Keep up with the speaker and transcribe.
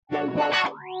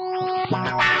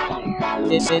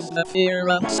This is the fear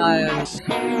of science.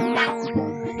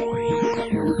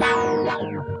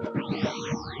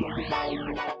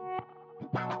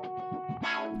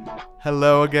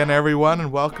 Hello again, everyone,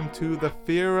 and welcome to The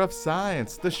Fear of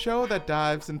Science, the show that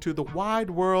dives into the wide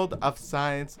world of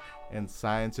science and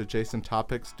science-adjacent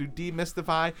topics to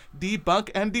demystify, debunk,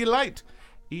 and delight.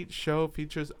 Each show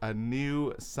features a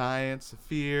new science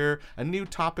fear, a new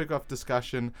topic of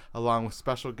discussion, along with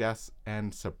special guests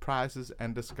and surprises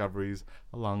and discoveries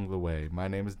along the way. My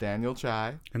name is Daniel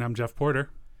Chai. And I'm Jeff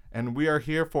Porter. And we are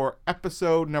here for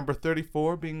episode number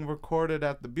 34, being recorded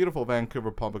at the beautiful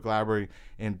Vancouver Public Library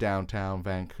in downtown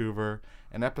Vancouver.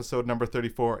 And episode number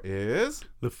 34 is...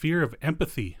 The Fear of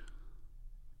Empathy.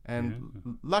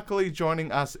 And luckily joining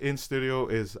us in studio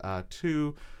is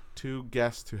two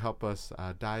guests to help us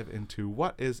dive into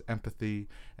what is empathy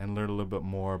and learn a little bit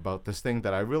more about this thing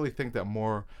that I really think that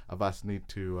more of us need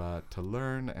to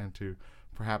learn and to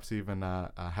perhaps even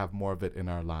have more of it in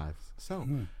our lives. So...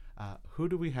 who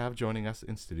do we have joining us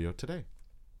in studio today?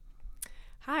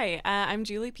 Hi, I'm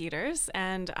Julie Peters,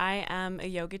 and I am a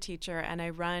yoga teacher, and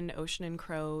I run Ocean and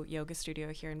Crow Yoga Studio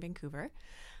here in Vancouver.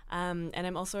 And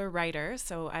I'm also a writer,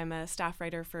 so I'm a staff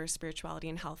writer for Spirituality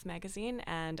and Health magazine,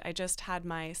 and I just had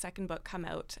my second book come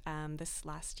out this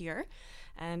last year,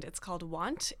 and it's called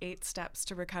Want, 8 Steps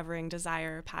to Recovering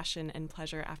Desire, Passion, and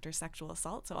Pleasure After Sexual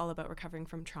Assault, so all about recovering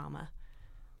from trauma.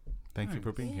 Thank you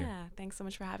for being here. Yeah, thanks so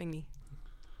much for having me.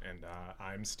 And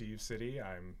I'm Steve Sidi.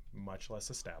 I'm much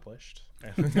less established.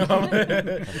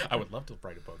 I would love to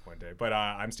write a book one day. But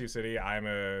I'm Steve Sidi. I'm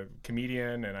a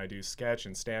comedian, and I do sketch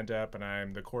and stand-up, and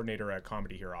I'm the coordinator at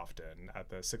Comedy Here Often at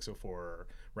the 604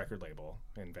 record label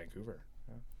in Vancouver.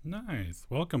 Yeah. Nice.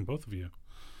 Welcome, both of you.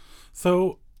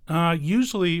 So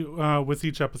usually with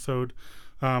each episode,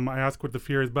 I ask what the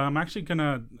fear is, but I'm actually going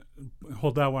to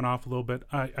hold that one off a little bit.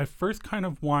 I first kind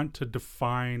of want to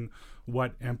define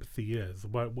what empathy is,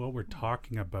 what we're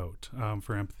talking about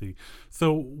for empathy.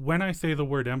 So when I say the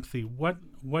word empathy, what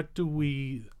do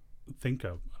we think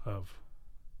of?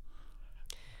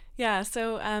 Yeah,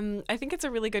 so I think it's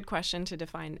a really good question to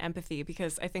define empathy,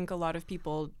 because I think a lot of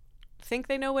people think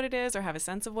they know what it is or have a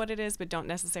sense of what it is, but don't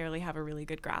necessarily have a really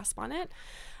good grasp on it.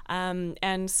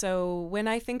 And so when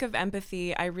I think of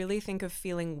empathy, I really think of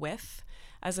feeling with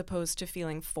as opposed to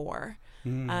feeling for.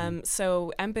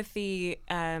 So empathy,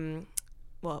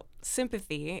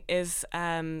 sympathy is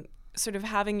sort of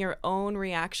having your own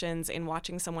reactions in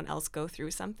watching someone else go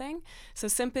through something. So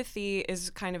sympathy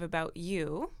is kind of about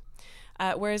you,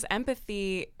 whereas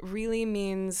empathy really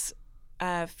means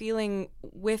feeling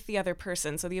with the other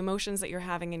person. So the emotions that you're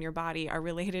having in your body are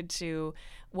related to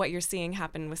what you're seeing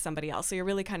happen with somebody else. So you're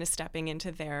really kind of stepping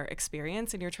into their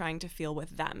experience and you're trying to feel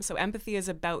with them. So empathy is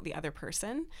about the other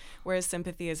person, whereas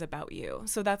sympathy is about you.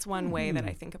 So that's one way that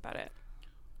I think about it.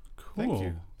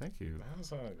 Cool. Thank you.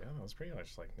 That was pretty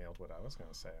much like nailed what I was going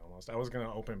to say almost. I was going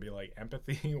to open and be like,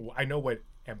 empathy. I know what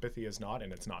empathy is not,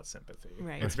 and it's not sympathy.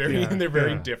 Right. It's very, they're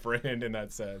very different in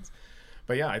that sense.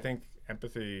 But yeah, I think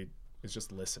empathy is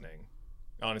just listening.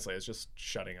 Honestly, it's just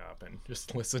shutting up and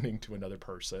just listening to another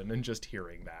person and just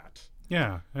hearing that.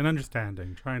 Yeah, and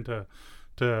understanding, trying to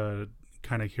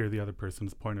kind of hear the other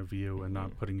person's point of view and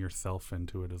not putting yourself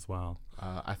into it as well.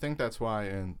 I think that's why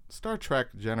in Star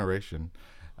Trek Generation,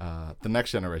 the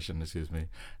Next Generation,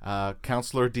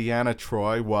 Counselor Deanna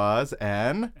Troi was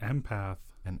an empath.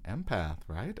 An empath,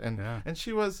 right? And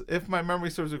she was, if my memory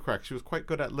serves me correct, she was quite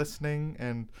good at listening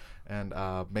and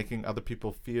making other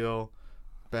people feel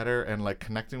better and like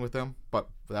connecting with them. But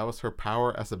that was her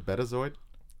power as a betazoid.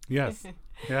 Yes.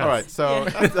 All right, so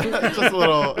just a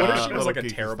little. What if she was like a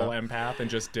terrible stuff. empath and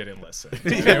just didn't listen?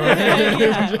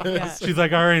 She's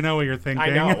like, I already know what you're thinking.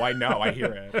 I know, I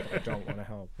hear it. But I don't want to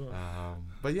help.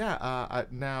 But yeah,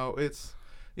 now it's,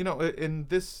 in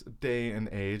this day and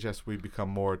age, as we become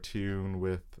more attuned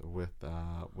with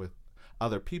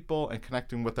other people and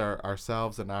connecting with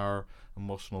ourselves and our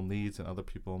emotional needs and other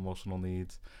people's emotional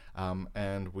needs,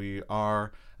 and we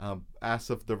are, as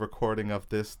of the recording of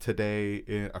this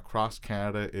today, across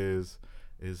Canada is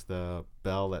the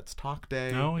Bell Let's Talk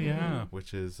Day. Oh yeah,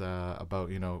 which is about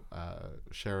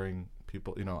sharing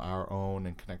people, our own,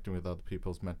 and connecting with other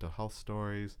people's mental health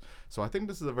stories. So I think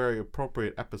this is a very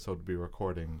appropriate episode to be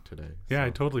recording today. Yeah, so. I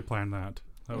totally planned that.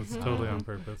 That was totally on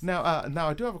purpose. Now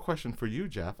I do have a question for you,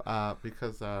 Jeff,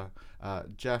 because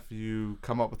Jeff, you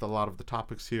come up with a lot of the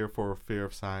topics here for Fear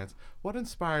of Science. What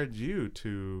inspired you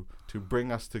to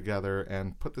bring us together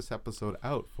and put this episode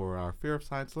out for our Fear of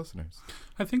Science listeners?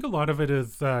 I think a lot of it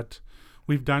is that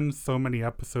we've done so many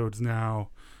episodes now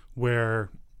where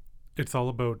it's all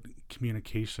about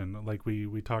communication. Like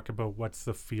we talk about what's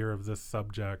the fear of this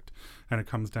subject, and it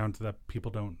comes down to that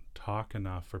people don't talk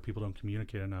enough or people don't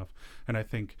communicate enough. And I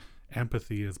think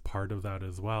empathy is part of that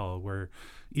as well, where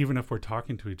even if we're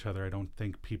talking to each other, I don't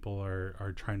think people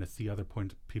are trying to see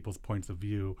people's points of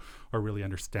view or really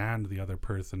understand the other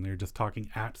person. They're just talking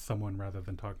at someone rather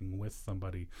than talking with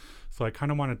somebody. So I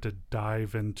kind of wanted to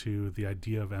dive into the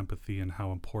idea of empathy and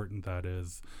how important that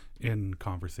is in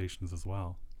conversations as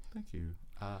well. Thank you.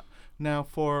 Now,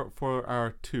 for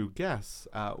our two guests,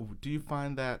 do you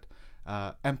find that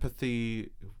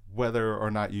empathy, whether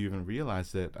or not you even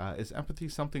realize it, is empathy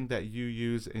something that you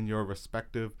use in your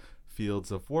respective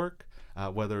fields of work,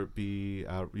 whether it be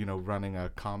running a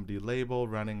comedy label,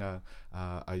 running a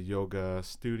yoga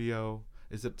studio?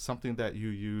 Is it something that you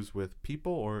use with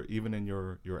people or even in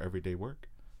your everyday work?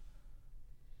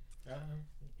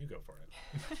 You go for it.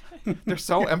 They're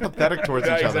so empathetic towards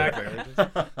each other.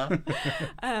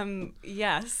 Exactly.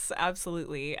 Yes,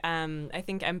 absolutely. I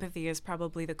think empathy is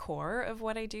probably the core of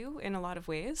what I do in a lot of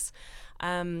ways.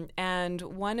 And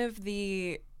one of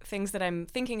the things that I'm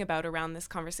thinking about around this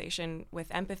conversation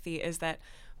with empathy is that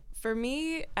for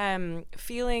me,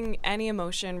 feeling any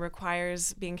emotion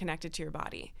requires being connected to your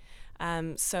body.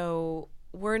 So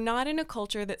we're not in a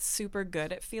culture that's super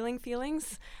good at feeling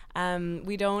feelings.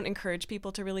 We don't encourage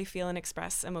people to really feel and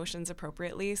express emotions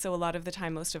appropriately. So a lot of the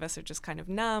time, most of us are just kind of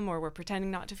numb, or we're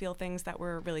pretending not to feel things that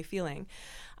we're really feeling.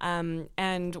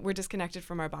 And we're disconnected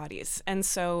from our bodies. And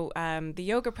so the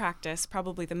yoga practice,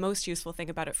 probably the most useful thing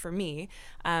about it for me,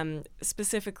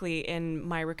 specifically in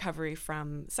my recovery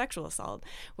from sexual assault,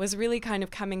 was really kind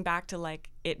of coming back to like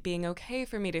it being okay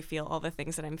for me to feel all the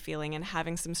things that I'm feeling and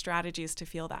having some strategies to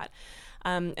feel that.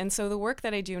 And so the work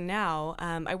that I do now,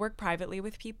 I work privately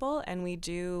with people, and we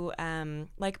do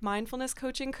like mindfulness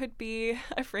coaching could be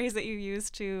a phrase that you use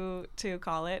to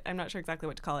call it. I'm not sure exactly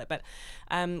what to call it, but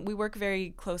we work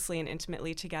very closely and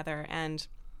intimately together. And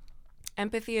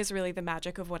empathy is really the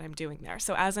magic of what I'm doing there.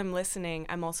 So as I'm listening,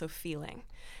 I'm also feeling.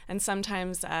 And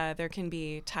sometimes there can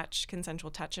be consensual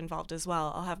touch involved as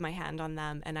well. I'll have my hand on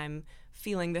them and I'm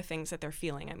feeling the things that they're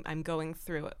feeling. I'm going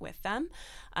through it with them.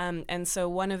 And so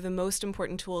one of the most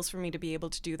important tools for me to be able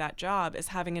to do that job is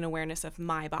having an awareness of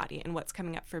my body and what's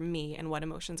coming up for me and what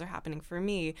emotions are happening for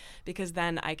me, because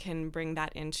then I can bring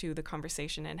that into the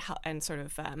conversation and sort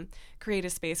of create a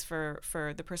space for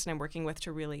the person I'm working with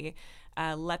to really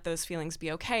let those feelings be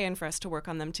okay and for us to work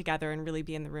on them together and really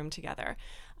be in the room together.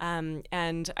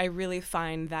 And I really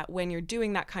find that when you're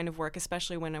doing that kind of work,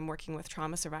 especially when I'm working with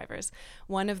trauma survivors,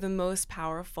 one of the most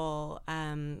powerful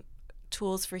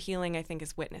tools for healing, I think,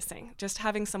 is witnessing. Just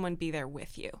having someone be there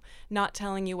with you, not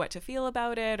telling you what to feel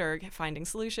about it or finding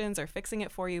solutions or fixing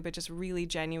it for you, but just really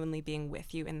genuinely being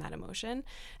with you in that emotion.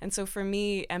 And so for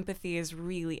me, empathy is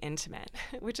really intimate,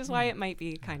 which is why it might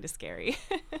be kind of scary.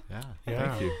 Yeah.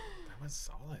 Thank you. That was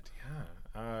solid.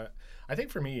 Yeah. I think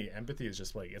for me, empathy is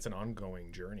just like, it's an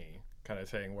ongoing journey kind of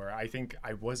thing where I think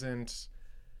I wasn't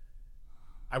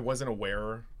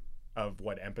aware of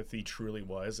what empathy truly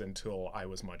was until I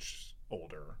was much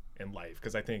older in life.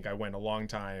 Because I think I went a long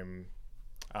time.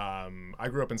 I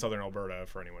grew up in Southern Alberta,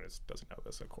 for anyone who doesn't know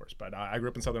this, of course. But I grew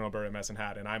up in Southern Alberta, Medicine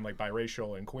Hat, and I'm like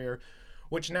biracial and queer,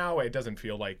 which now it doesn't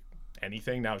feel like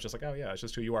anything. Now it's just like, oh yeah, it's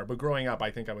just who you are. But growing up,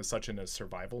 I think I was such in a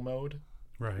survival mode.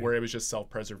 Right. Where it was just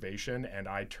self-preservation, and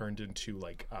I turned into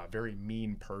like a very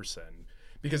mean person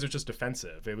because it was just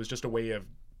defensive. It was just a way of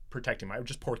protecting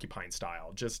just porcupine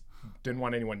style. Just didn't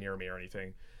want anyone near me or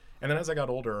anything. And then as I got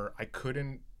older, I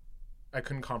couldn't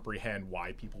comprehend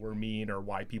why people were mean or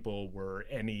why people were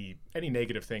any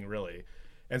negative thing really.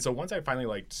 And so once I finally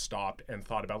like stopped and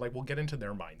thought about like, well, get into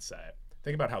their mindset.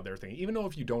 Think about how they're thinking, even though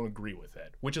if you don't agree with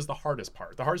it, which is the hardest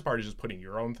part. The hardest part is just putting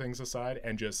your own things aside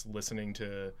and just listening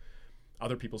to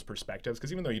other people's perspectives,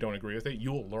 because even though you don't agree with it,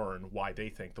 you'll learn why they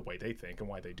think the way they think and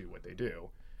why they do what they do.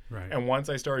 Right. And once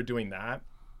I started doing that,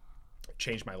 it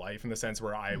changed my life in the sense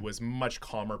where I was much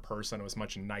calmer person. I was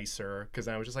much nicer because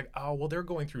I was just like, oh, well, they're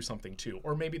going through something too.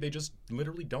 Or maybe they just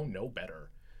literally don't know better,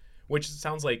 which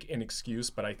sounds like an excuse,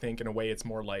 but I think in a way it's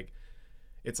more like,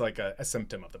 it's like a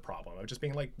symptom of the problem of just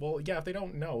being like, well, yeah, if they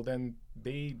don't know, then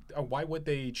why would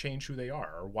they change who they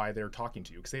are or why they're talking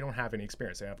to you? Because they don't have any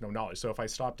experience. They have no knowledge. So if I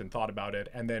stopped and thought about it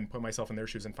and then put myself in their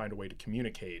shoes and find a way to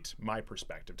communicate my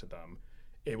perspective to them,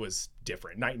 it was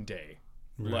different, night and day.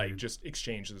 Right. Like just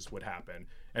exchanges would happen.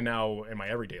 And now in my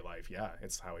everyday life, yeah,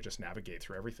 it's how I just navigate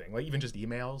through everything. Like even just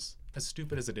emails, as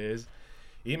stupid as it is,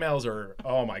 emails are,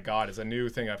 oh my God, it's a new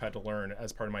thing I've had to learn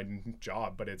as part of my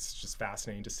job, but it's just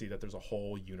fascinating to see that there's a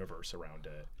whole universe around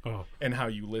it. And how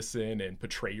you listen and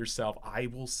portray yourself. I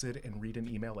will sit and read an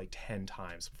email like 10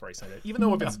 times before I send it, even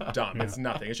though if it's dumb, it's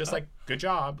nothing. It's just like, good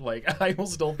job. Like, I will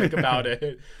still think about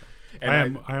it.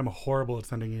 And I am horrible at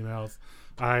sending emails.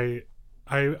 I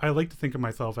like to think of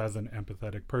myself as an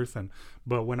empathetic person,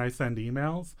 but when I send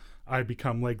emails, I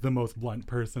become like the most blunt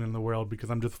person in the world because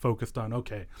I'm just focused on,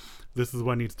 okay, this is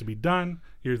what needs to be done.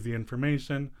 Here's the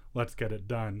information. Let's get it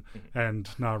done. And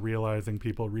not realizing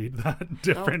people read that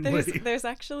differently. There's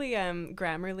actually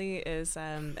Grammarly is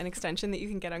an extension that you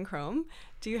can get on Chrome.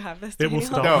 Do you have this? It will Daniel?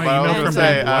 stop No, my but I was email gonna from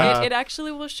say, being blunt. It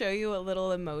actually will show you a little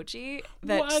emoji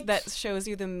that shows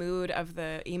you the mood of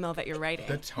the email that you're writing.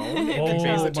 the tone, it Oh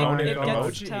conveys the tone in my an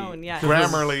God. emoji. Tone, yeah.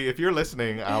 Grammarly, if you're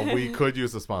listening, we could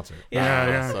use a sponsor.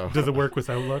 Yeah. So. Does it work with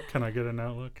Outlook? Can I get an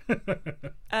Outlook?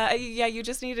 Yeah, you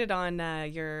just need it on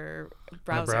your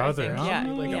browser. browser. I think.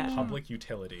 Yeah, Like yeah. a public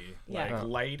utility, Yeah. like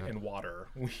light and water.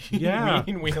 Yeah.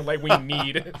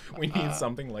 we need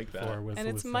something like that. And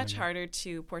it's much harder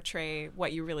to portray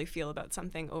what you really feel about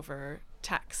something over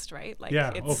text, right? Like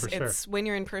Yeah, it's for sure. it's when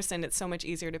you're in person, it's so much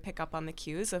easier to pick up on the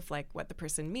cues of like what the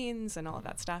person means and all of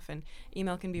that stuff. And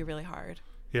email can be really hard.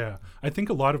 Yeah, I think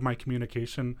a lot of my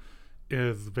communication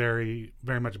is very,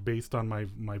 very much based on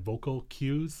my vocal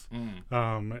cues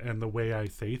and the way I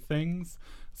say things.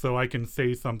 So I can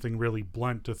say something really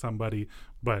blunt to somebody,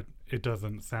 but it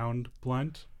doesn't sound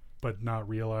blunt, but not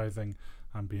realizing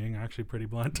I'm being actually pretty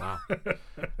blunt.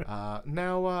 Wow.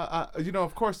 Now,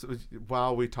 of course,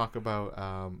 while we talk about,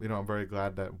 I'm very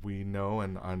glad that we know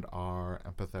and are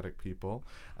empathetic people.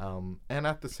 And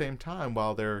at the same time,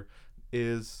 while there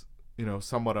is,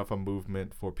 somewhat of a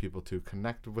movement for people to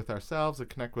connect with ourselves and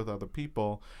connect with other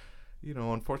people,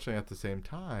 unfortunately at the same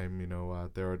time,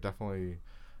 there are definitely,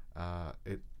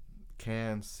 it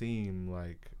can seem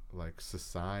like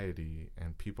society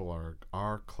and people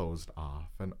are closed off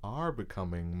and are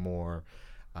becoming more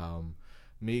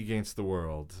me against the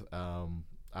world.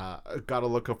 Gotta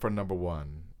look up for number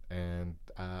one, and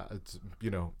it's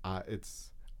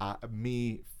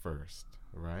me first,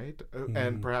 right?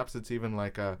 And perhaps it's even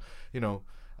like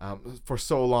for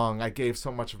so long I gave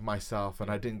so much of myself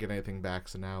and I didn't get anything back,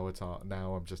 so now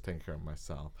I'm just taking care of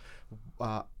myself.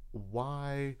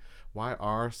 Why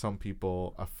are some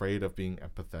people afraid of being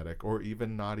empathetic, or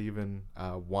even not even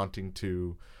wanting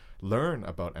to learn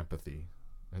about empathy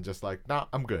and just like, nah,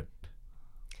 I'm good?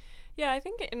 Yeah, I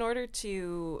think in order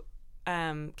to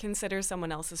consider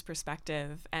someone else's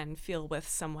perspective and feel with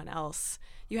someone else,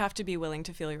 you have to be willing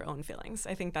to feel your own feelings.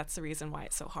 I think that's the reason why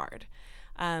it's so hard.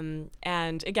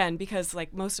 And again, because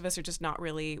like most of us are just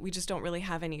we just don't really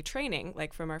have any training,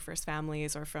 like from our first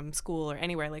families or from school or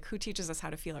anywhere. Like, who teaches us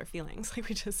how to feel our feelings? Like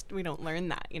we don't learn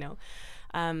that,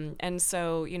 and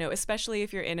so, especially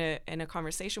if you're in a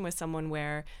conversation with someone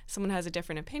where someone has a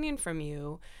different opinion from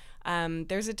you,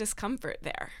 there's a discomfort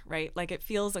there, right? Like, it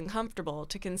feels uncomfortable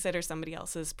to consider somebody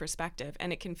else's perspective,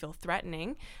 and it can feel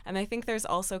threatening. And I think there's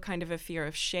also kind of a fear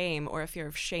of shame or a fear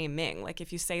of shaming. Like,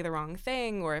 if you say the wrong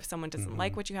thing or if someone doesn't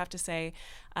like what you have to say,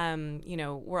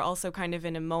 we're also kind of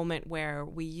in a moment where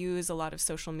we use a lot of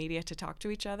social media to talk to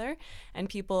each other, and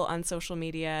people on social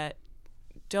media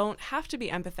don't have to be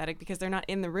empathetic because they're not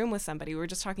in the room with somebody. We were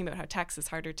just talking about how text is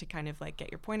harder to kind of like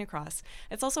get your point across.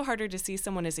 It's also harder to see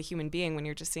someone as a human being when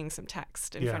you're just seeing some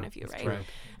text in front of you, right? Correct.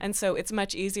 And so it's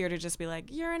much easier to just be like,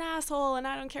 you're an asshole and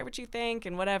I don't care what you think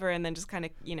and whatever, and then just kind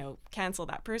of, cancel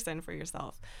that person for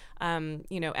yourself.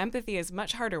 Empathy is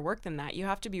much harder work than that. You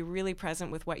have to be really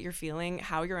present with what you're feeling,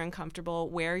 how you're uncomfortable,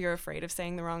 where you're afraid of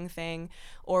saying the wrong thing,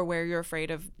 or where you're afraid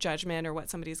of judgment or what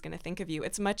somebody's going to think of you.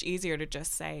 It's much easier to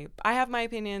just say, I have my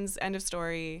opinions, end of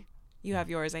story. You have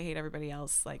yours. I hate everybody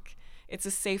else. Like, it's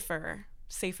a safer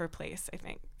place, I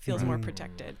think. Feels more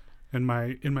protected. In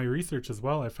my research as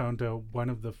well, I found out one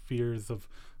of the fears of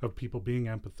people being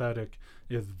empathetic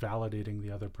is validating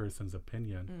the other person's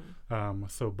opinion.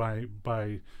 So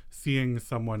by seeing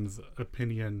someone's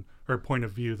opinion or point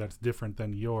of view that's different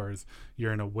than yours,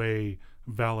 you're in a way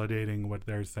validating what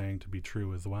they're saying to be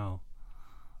true as well.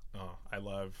 Oh, I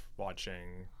love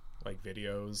watching like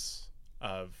videos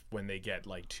of when they get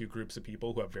like two groups of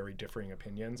people who have very differing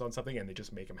opinions on something and they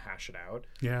just make them hash it out.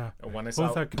 Yeah. When I What saw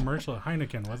was that commercial?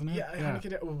 Heineken, wasn't it? Yeah,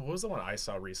 Heineken, what was the one I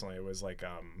saw recently? It was like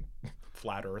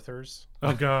flat earthers.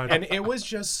 Oh God. And it was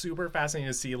just super fascinating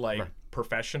to see like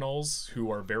professionals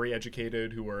who are very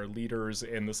educated, who are leaders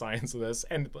in the science of this,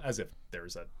 and as if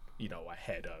there's a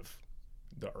head of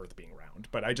the earth being round.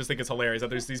 But I just think it's hilarious that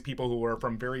there's these people who are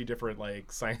from very different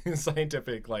like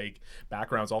scientific like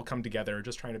backgrounds all come together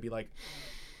just trying to be like,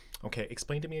 okay,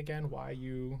 explain to me again why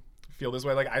you feel this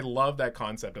way. Like, I love that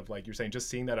concept of, like you're saying, just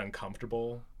seeing that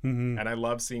uncomfortable. And I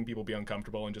love seeing people be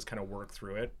uncomfortable and just kind of work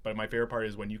through it. But my favorite part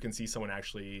is when you can see someone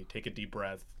actually take a deep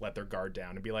breath, let their guard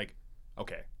down, and be like,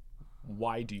 okay,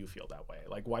 why do you feel that way?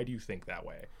 Like, why do you think that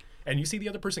way? And you see the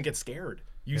other person get scared.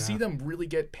 You see them really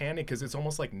get panicked because it's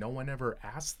almost like no one ever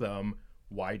asked them,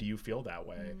 why do you feel that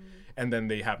way? And then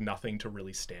they have nothing to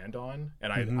really stand on.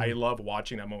 And I love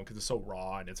watching that moment because it's so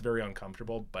raw and it's very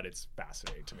uncomfortable, but it's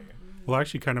fascinating to me. Well,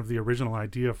 actually, kind of the original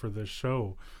idea for this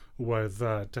show was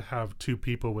to have two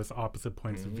people with opposite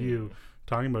points of view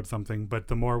talking about something. But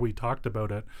the more we talked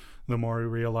about it, the more we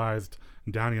realized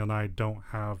Daniel and I don't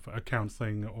have a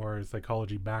counseling or a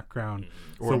psychology background,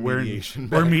 Or mediation or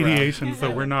background. mediation. So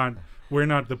we're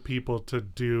not the people to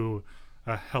do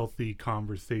a healthy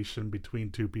conversation between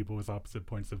two people with opposite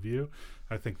points of view.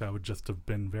 I think that would just have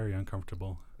been very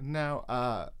uncomfortable.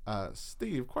 Now,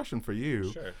 Steve, question for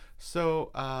you. Sure.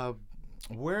 So,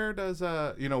 where does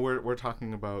we're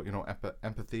talking about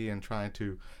empathy and trying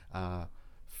to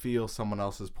feel someone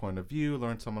else's point of view,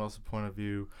 learn someone else's point of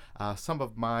view. Some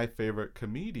of my favorite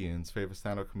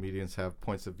stand-up comedians have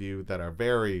points of view that are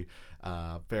very,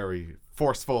 very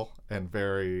forceful and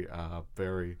very,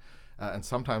 and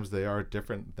sometimes they are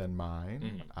different than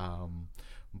mine.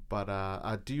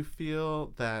 But do you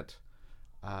feel that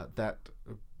that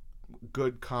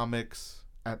good comics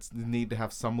need to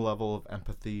have some level of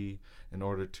empathy in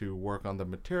order to work on the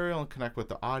material and connect with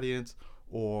the audience,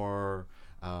 or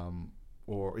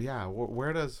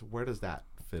where does that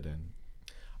fit in?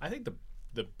 I think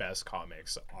the best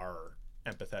comics are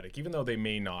empathetic, even though they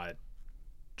may not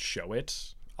show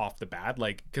it off the bat.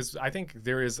 Like, because I think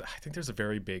there's a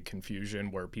very big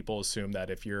confusion where people assume that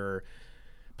if you're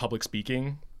public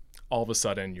speaking, all of a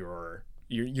sudden you're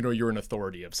an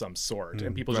authority of some sort,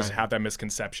 and people just have that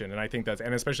misconception. And I think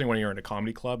and especially when you're in a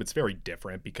comedy club, it's very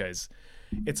different because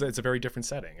it's a very different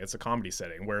setting. It's a comedy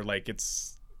setting where, like,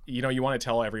 it's, you want to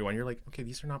tell everyone, you're like, okay,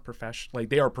 these are not professional. Like,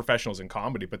 they are professionals in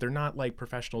comedy, but they're not like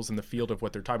professionals in the field of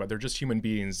what they're talking about. They're just human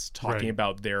beings talking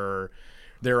about their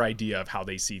idea of how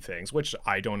they see things, which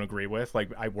I don't agree with.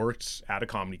 Like, I worked at a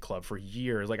comedy club for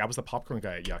years. Like, I was the popcorn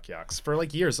guy at Yuck Yucks for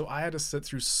like years. So I had to sit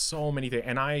through so many things,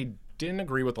 and I didn't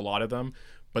agree with a lot of them,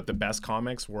 but the best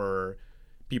comics were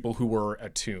people who were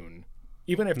attuned.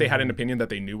 Even if they had an opinion that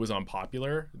they knew was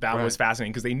unpopular, that was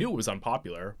fascinating because they knew it was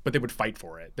unpopular, but they would fight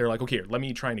for it. They're like, okay, let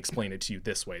me try and explain it to you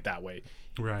this way, that way.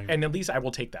 Right. And at least I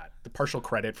will take that. The partial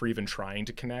credit for even trying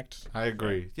to connect. I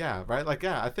agree. Yeah, right? Like,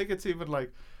 I think it's even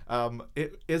like,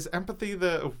 is empathy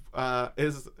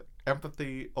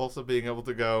also being able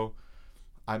to go,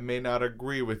 I may not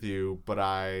agree with you, but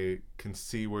I can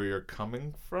see where you're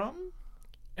coming from?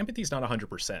 Empathy is not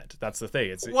 100%. That's the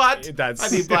thing. I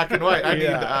need black and white.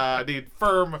 I need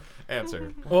firm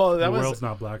answer. Well, the world's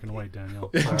not black and white, Daniel.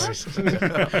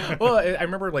 Well, I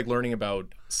remember like learning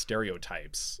about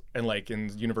stereotypes, and like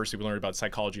in university we learned about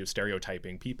psychology of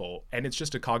stereotyping people, and it's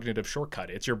just a cognitive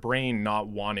shortcut. It's your brain not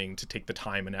wanting to take the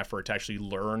time and effort to actually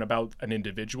learn about an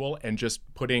individual and just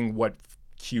putting what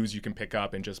cues you can pick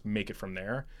up and just make it from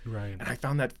there. Right. And I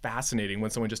found that fascinating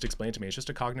when someone just explained to me, it's just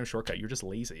a cognitive shortcut. You're just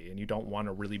lazy and you don't want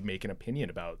to really make an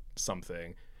opinion about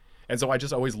something. And so I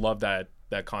just always love that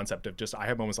concept of just, I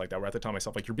have moments like that where I have to tell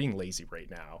myself, like, you're being lazy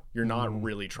right now. You're not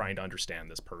really trying to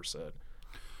understand this person.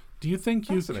 Do you think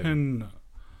you can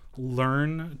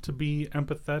learn to be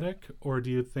empathetic, or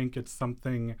do you think it's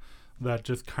something that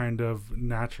just kind of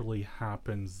naturally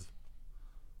happens?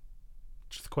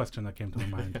 Just a question that came to my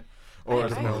mind. Or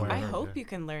I hope you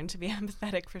can learn to be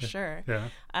empathetic for sure. Yeah.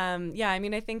 I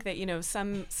mean, I think that,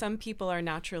 some people are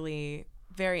naturally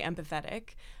very empathetic.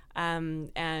 And,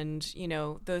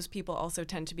 those people also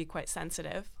tend to be quite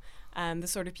sensitive. The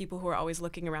sort of people who are always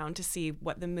looking around to see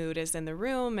what the mood is in the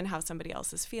room and how somebody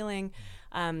else is feeling.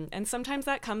 And sometimes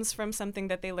that comes from something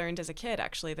that they learned as a kid,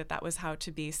 actually, that was how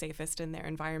to be safest in their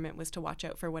environment, was to watch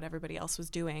out for what everybody else was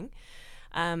doing.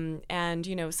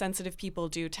 Sensitive people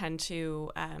do tend to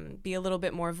be a little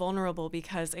bit more vulnerable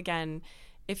because, again,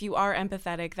 if you are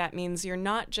empathetic, that means you're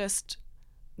not just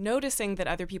noticing that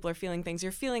other people are feeling things,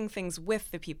 you're feeling things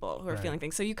with the people who are feeling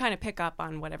things. So you kind of pick up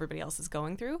on what everybody else is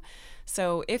going through.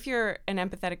 So if you're an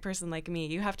empathetic person like me,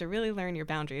 you have to really learn your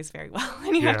boundaries very well,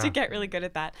 and you have to get really good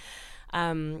at that.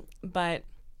 But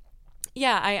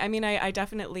yeah, I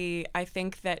definitely, I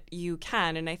think that you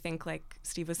can. And I think, like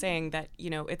Steve was saying, that,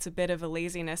 it's a bit of a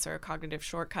laziness or a cognitive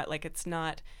shortcut. Like, it's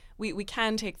not, we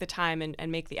can take the time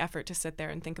and make the effort to sit there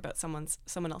and think about someone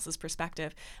else's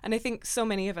perspective. And I think so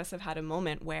many of us have had a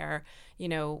moment where,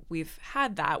 we've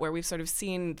had that, where we've sort of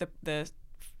seen the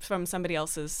from somebody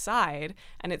else's side,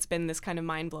 and it's been this kind of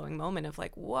mind-blowing moment of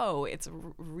like, whoa, it's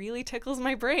really tickles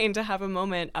my brain to have a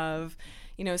moment of,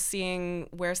 you know, seeing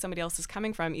where somebody else is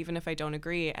coming from, even if I don't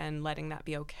agree, and letting that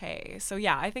be okay. So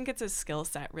yeah, I think it's a skill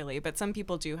set really, but some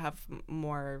people do have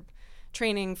more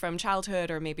training from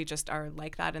childhood, or maybe just are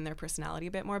like that in their personality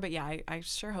a bit more. But yeah, I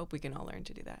sure hope we can all learn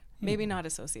to do that. Maybe not a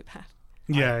sociopath.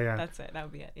 Yeah. That's it. That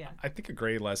would be it. Yeah. I think a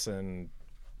great lesson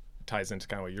ties into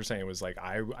kind of what you're saying was like,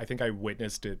 I think I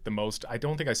witnessed it the most. I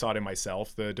don't think I saw it in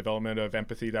myself, the development of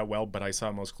empathy that well, but I saw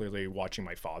it most clearly watching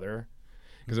my father.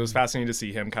 Because it was fascinating to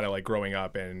see him kind of like growing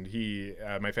up, and he,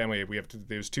 my family,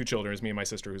 there's 2 children, it's me and my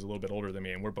sister who's a little bit older than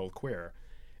me, and we're both queer.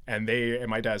 And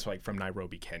my dad's like from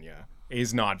Nairobi, Kenya.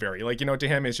 He's not very like, you know, to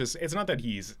him, it's not that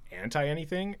he's anti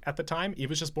anything at the time. It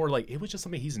was just more like, it was just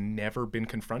something he's never been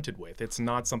confronted with. It's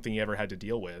not something he ever had to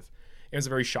deal with. It was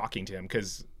very shocking to him,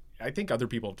 because I think other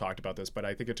people have talked about this, but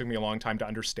I think it took me a long time to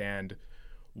understand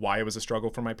why it was a struggle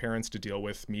for my parents to deal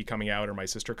with me coming out or my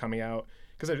sister coming out.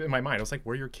 Because in my mind, I was like,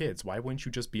 we're your kids. Why wouldn't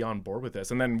you just be on board with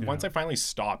this? And then once I finally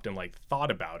stopped and like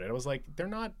thought about it, I was like, they're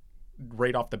not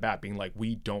right off the bat being like,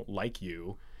 we don't like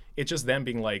you. It's just them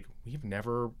being like, we've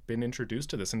never been introduced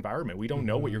to this environment. We don't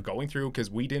know what you're going through, because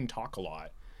we didn't talk a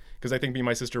lot. Because I think me and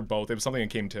my sister both, it was something that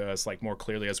came to us like more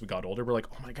clearly as we got older. We're like,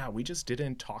 oh my God, we just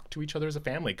didn't talk to each other as a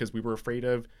family because we were afraid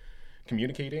of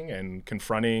communicating and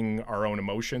confronting our own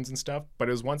emotions and stuff. But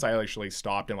it was once I actually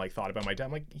stopped and like thought about my dad.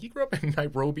 I'm like, he grew up in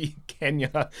Nairobi,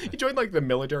 Kenya. He joined like the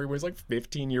military when he was like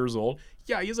 15 years old.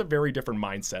 Yeah, he has a very different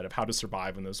mindset of how to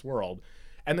survive in this world.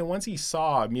 And then once he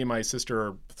saw me and my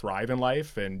sister thrive in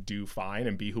life and do fine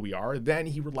and be who we are, then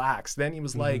he relaxed. Then he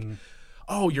was like,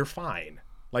 oh, you're fine.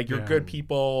 Like, you're good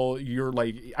people. You're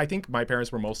like, I think my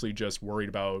parents were mostly just worried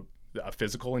about a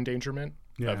physical endangerment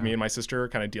of me and my sister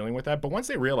kind of dealing with that. But once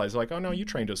they realized, like, oh no, you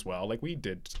trained us well. Like, we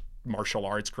did martial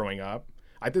arts growing up.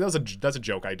 I think that's a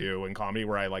joke I do in comedy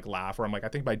where I like laugh, where I'm like, I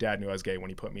think my dad knew I was gay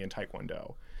when he put me in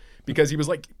Taekwondo, because he was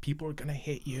like, people are gonna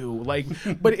hit you. Like,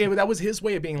 but that was his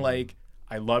way of being like,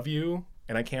 I love you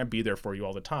and I can't be there for you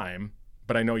all the time,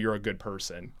 but I know you're a good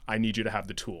person. I need you to have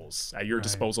the tools at your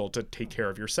disposal to take care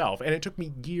of yourself. And it took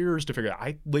me years to figure out.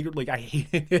 I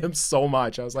hated him so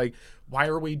much. I was like, why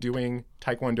are we doing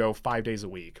Taekwondo 5 days a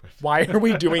week? Why are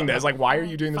we doing this? Like, why are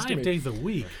you doing this to me? 5 days a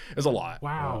week? It's a lot.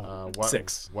 Wow.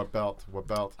 6. What belt?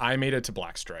 I made it to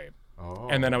black stripe. Oh,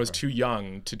 and then I was too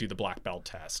young to do the black belt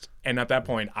test. And at that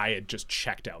point, I had just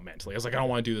checked out mentally. I was like, I don't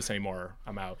want to do this anymore.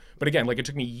 I'm out. But again, like, it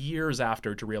took me years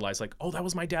after to realize, like, oh, that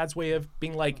was my dad's way of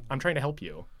being like, I'm trying to help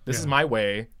you. This is my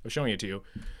way of showing it to you.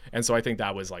 And so I think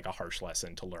that was like a harsh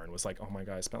lesson to learn, was like, oh my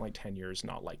God, I spent like 10 years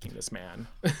not liking this man.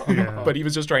 But he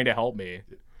was just trying to help me.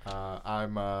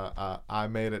 I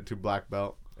made it to black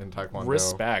belt in Taekwondo.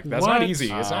 Respect. That's not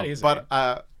easy. It's not easy. But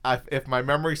if my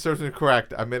memory serves me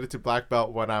correct, I made it to black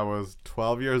belt when I was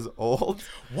 12 years old.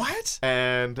 What?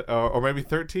 And or maybe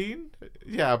 13.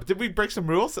 Yeah, but did we break some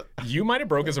rules? You might have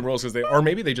broken some rules or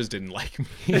maybe they just didn't like me,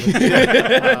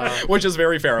 which is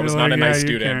very fair. I was not a nice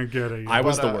student. I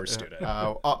was the worst student.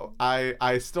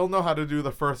 I still know how to do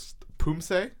the first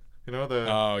pumse. You know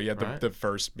the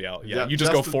first you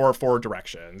just go four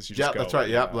directions. You just go, that's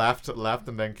right. Left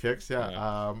and then kicks.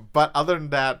 But other than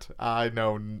that, I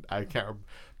can't.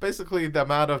 Basically, the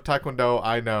amount of Taekwondo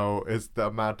I know is the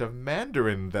amount of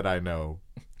Mandarin that I know.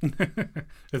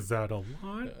 Is that a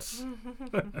lot?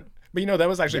 But that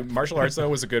was actually martial arts though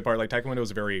was a good part. Like, Taekwondo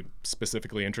was a very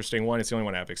specifically interesting one. It's the only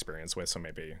one I have experience with, so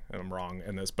maybe I'm wrong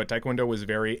in this. But Taekwondo was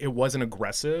it wasn't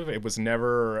aggressive. It was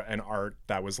never an art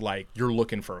that was like, you're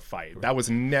looking for a fight. That was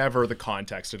never the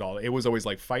context at all. It was always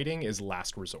like, fighting is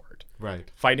last resort.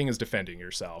 Right. Fighting is defending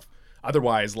yourself.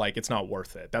 Otherwise, like, it's not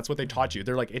worth it. That's what they taught you.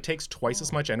 They're like, it takes twice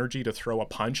as much energy to throw a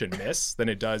punch and miss than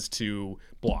it does to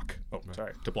block.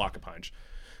 To block a punch.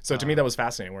 So to me, that was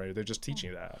fascinating, where they're just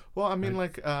teaching you that. Well, I mean,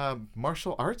 like,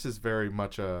 martial arts is very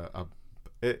much am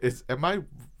I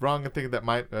wrong in thinking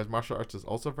that martial arts is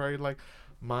also very, like,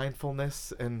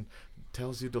 mindfulness and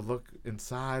tells you to look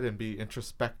inside and be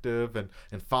introspective and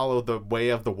follow the way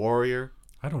of the warrior?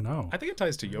 I don't know. I think it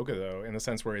ties to yoga, though, in the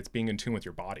sense where it's being in tune with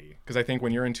your body. Because I think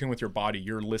when you're in tune with your body,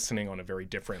 you're listening on a very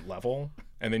different level.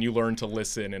 And then you learn to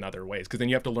listen in other ways. Because then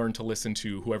you have to learn to listen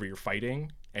to whoever you're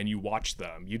fighting, and you watch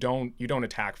them. You don't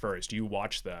attack first. You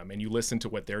watch them, and you listen to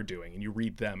what they're doing, and you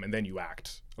read them, and then you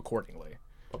act accordingly.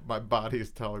 But my body is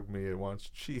telling me it wants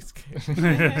cheesecake.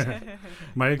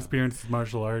 My experience with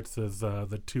martial arts is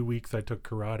the 2 weeks I took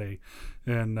karate,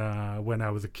 and when I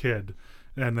was a kid.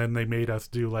 And then they made us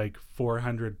do like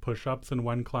 400 push-ups in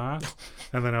one class.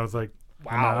 And then I was like,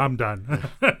 Wow. I'm done.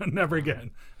 Never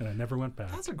again. And I never went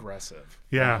back. That's aggressive.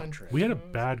 Yeah. 100. We had a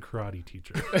bad karate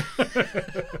teacher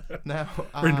Now,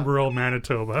 in rural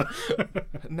Manitoba.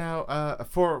 now,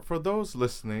 for those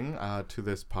listening to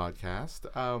this podcast,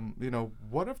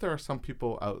 what if there are some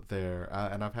people out there,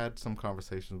 and I've had some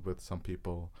conversations with some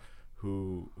people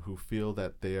who feel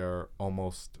that they are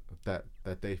almost that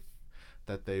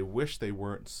they wish they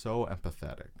weren't so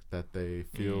empathetic, that they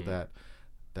feel that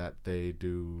they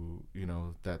do,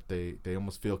 that they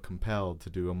almost feel compelled to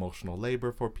do emotional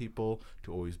labor for people,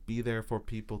 to always be there for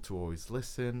people, to always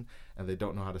listen, and they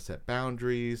don't know how to set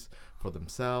boundaries for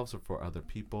themselves or for other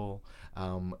people.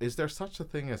 Is there such a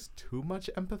thing as too much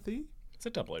empathy? It's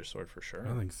a double-edged sword for sure.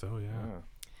 I think so, yeah.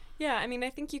 Yeah, I mean, I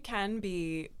think you can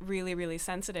be really, really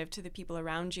sensitive to the people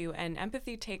around you, and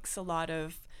empathy takes a lot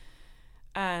of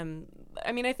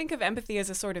I think of empathy as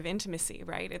a sort of intimacy,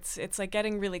 right? It's like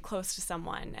getting really close to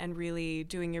someone and really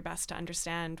doing your best to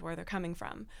understand where they're coming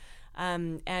from.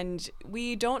 And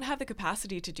we don't have the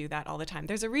capacity to do that all the time.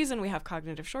 There's a reason we have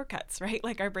cognitive shortcuts, right?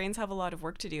 Like our brains have a lot of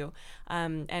work to do,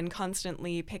 and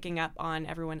constantly picking up on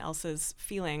everyone else's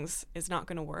feelings is not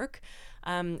going to work.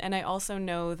 And I also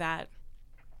know that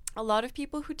a lot of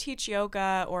people who teach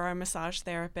yoga or are massage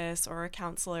therapists or are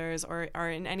counselors or are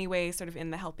in any way sort of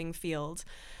in the helping field,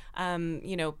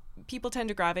 people tend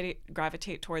to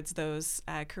gravitate towards those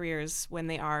careers when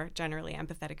they are generally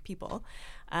empathetic people.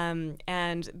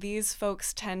 And these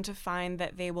folks tend to find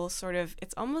that they will sort of,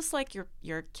 it's almost like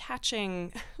you're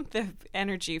catching the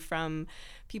energy from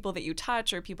people that you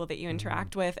touch or people that you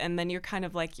interact with, and then you're kind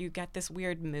of like, you get this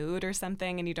weird mood or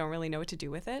something and you don't really know what to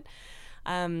do with it.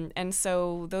 And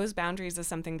so those boundaries is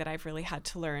something that I've really had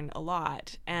to learn a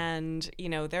lot. And,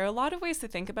 there are a lot of ways to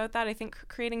think about that. I think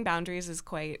creating boundaries is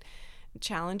quite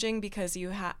challenging because you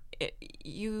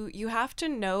have to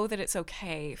know that it's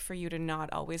okay for you to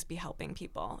not always be helping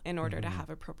people in order to have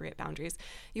appropriate boundaries.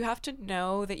 You have to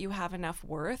know that you have enough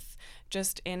worth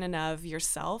just in and of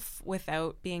yourself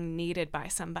without being needed by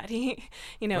somebody,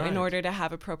 Right. in order to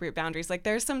have appropriate boundaries. Like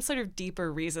there's some sort of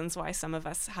deeper reasons why some of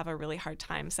us have a really hard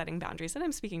time setting boundaries, and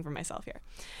I'm speaking for myself here.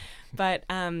 But,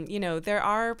 there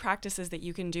are practices that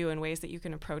you can do and ways that you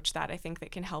can approach that, I think,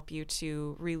 that can help you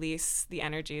to release the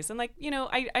energies. And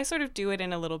I sort of do it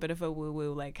in a little bit of a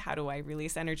woo-woo, like how do I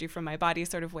release energy from my body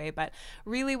sort of way. But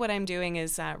really what I'm doing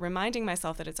is reminding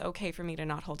myself that it's okay for me to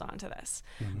not hold on to this.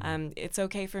 It's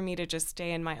okay for me to just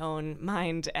stay in my own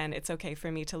mind, and it's okay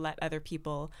for me to let other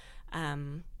people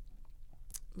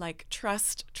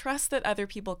trust that other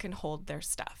people can hold their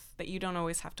stuff, that you don't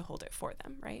always have to hold it for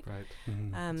them, right? Right.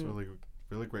 That's a really,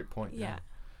 really great point. Yeah.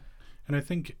 And I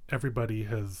think everybody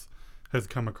has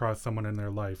come across someone in their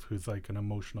life who's like an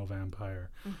emotional vampire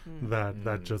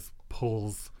that just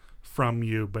pulls from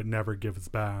you but never gives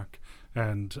back.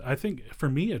 And I think for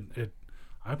me,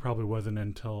 I probably wasn't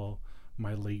until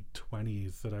my late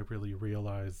 20s that I really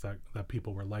realized that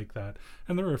people were like that.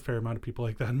 And there were a fair amount of people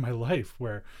like that in my life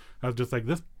where I was just like,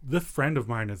 this friend of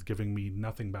mine is giving me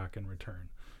nothing back in return.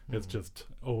 It's just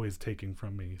always taking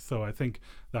from me. So I think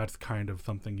that's kind of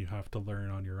something you have to learn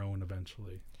on your own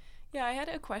eventually. Yeah, I had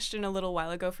a question a little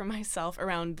while ago for myself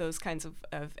around those kinds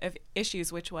of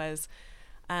issues, which was,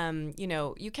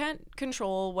 you can't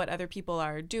control what other people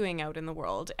are doing out in the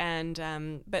world.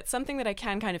 And but something that I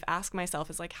can kind of ask myself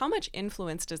is like, how much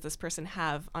influence does this person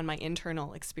have on my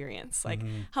internal experience? Like,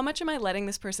 how much am I letting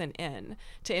this person in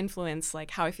to influence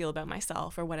like how I feel about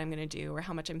myself or what I'm going to do or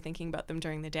how much I'm thinking about them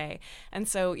during the day? And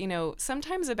so,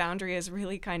 sometimes a boundary is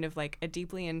really kind of like a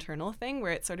deeply internal thing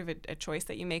where it's sort of a choice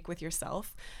that you make with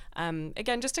yourself.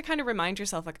 Again, just to kind of remind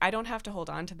yourself, like, I don't have to hold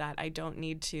on to that. I don't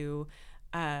need to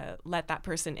let that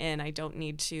person in. I don't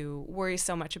need to worry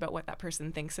so much about what that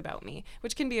person thinks about me,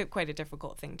 which can be quite a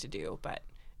difficult thing to do, but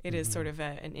it is sort of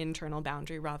an internal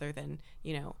boundary rather than,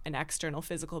 an external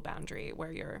physical boundary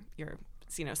where you're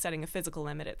setting a physical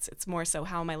limit. It's more so,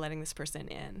 how am I letting this person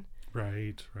in?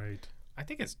 Right. I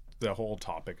think it's the whole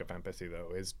topic of empathy,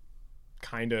 though, is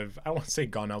kind of, I don't want to say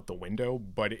gone out the window,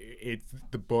 but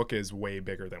the book is way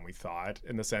bigger than we thought,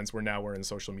 in the sense where now we're in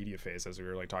social media phase, as we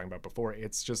were like talking about before.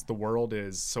 It's just the world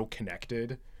is so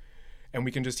connected and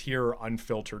we can just hear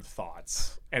unfiltered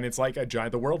thoughts, and it's like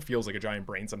the world feels like a giant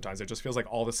brain sometimes. It just feels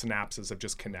like all the synapses have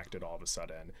just connected all of a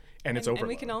sudden, and it's overload. And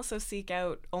we can also seek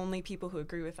out only people who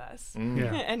agree with us Echo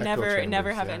and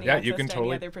never have any access you can to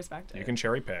totally, any other perspective. You can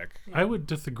cherry pick. I would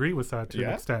disagree with that to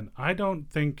an extent. I don't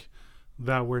think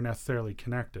that we're necessarily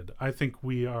connected. I think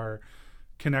we are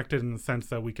connected in the sense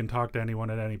that we can talk to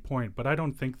anyone at any point, but I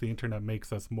don't think the internet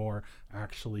makes us more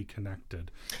actually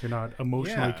connected. You're not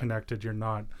emotionally connected. You're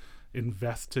not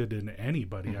invested in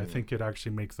anybody. I think it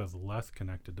actually makes us less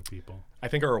connected to people. I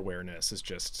think our awareness is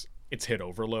just, it's hit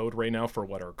overload right now for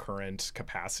what our current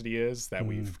capacity is that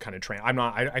we've kind of trained.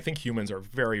 I think humans are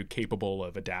very capable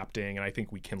of adapting, and I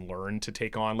think we can learn to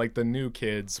take on, like, the new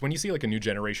kids. When you see like a new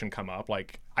generation come up,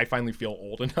 like, I finally feel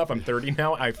old enough. I'm 30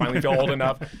 now. I finally feel old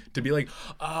enough to be like,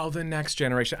 oh, the next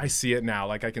generation, I see it now.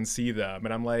 Like, I can see them.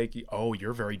 And I'm like, oh,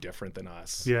 you're very different than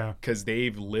us. Yeah. Because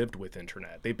they've lived with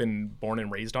internet. They've been born and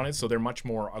raised on it. So they're much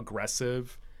more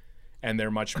aggressive, and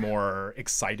they're much more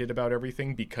excited about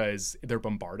everything because they're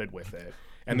bombarded with it.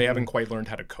 And they haven't quite learned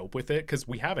how to cope with it, because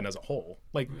we haven't as a whole.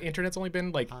 Like, internet's only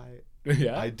been like,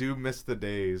 I do miss the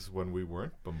days when we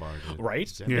weren't bombarded.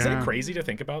 Right? Yeah. Isn't it crazy to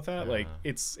think about that? Yeah. Like,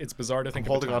 it's bizarre to think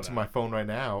I'm about. holding onto my phone right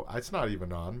now. It's not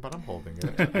even on, but I'm holding it.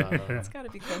 It's got to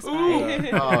be close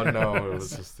by. Oh no, it was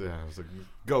just it was a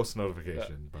ghost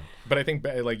notification. But I think,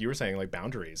 like you were saying, like,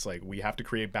 boundaries. Like, we have to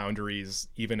create boundaries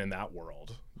even in that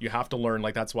world. You have to learn.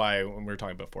 Like, that's why, when we were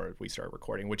talking before we started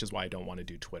recording, which is why I don't want to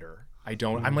do Twitter. I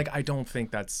don't think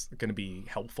that's going to be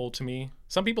helpful to me.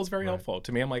 Some people it's very helpful.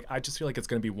 To me, I'm like, I just feel like it's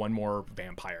going to be one more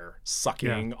vampire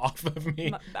sucking off of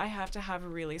me. I have to have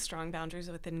really strong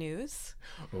boundaries with the news.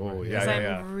 Oh, Because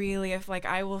I'm really, if like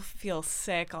I will feel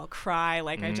sick, I'll cry.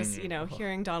 Like I just,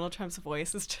 hearing Donald Trump's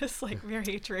voice is just like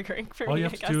very triggering for me. All you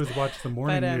have to do is watch the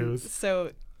morning news. So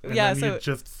and then you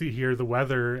just hear the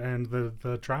weather and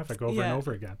the traffic over and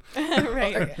over again.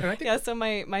 Right. Yeah. So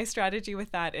my strategy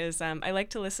with that is I like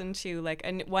to listen to like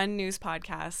one news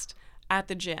podcast at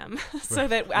the gym so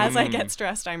that as I get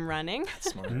stressed, I'm running.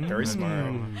 Smart. Very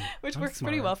smart. Which works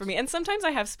pretty well for me. And sometimes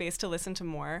I have space to listen to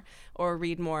more or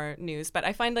read more news. But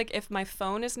I find like if my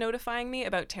phone is notifying me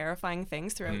about terrifying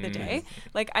things throughout the day,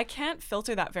 like I can't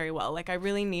filter that very well. Like I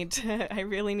really need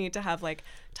to have like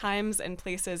times and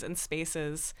places and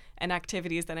spaces and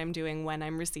activities that I'm doing when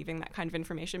I'm receiving that kind of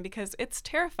information, because it's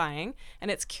terrifying and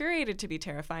it's curated to be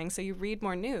terrifying. So you read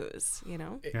more news,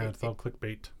 It's all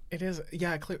clickbait. It is,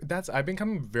 yeah. I've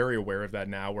become very aware of that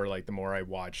now. Where like the more I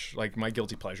watch, like my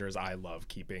guilty pleasure is I love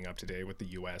keeping up to date with the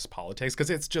U.S. politics, because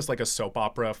it's just like a soap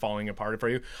opera falling apart for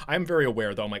you. I'm very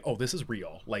aware though. I'm like, oh, this is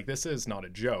real. Like this is not a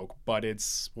joke. But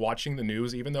it's watching the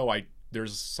news, even though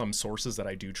there's some sources that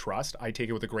I do trust, I take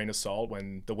it with a grain of salt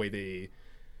when the way they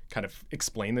kind of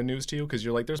explain the news to you, because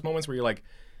you're like, there's moments where you're like,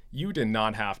 you did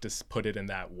not have to put it in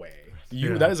that way.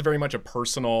 That is very much a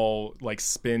personal like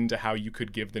spin to how you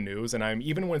could give the news. And I'm,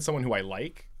 even when someone who I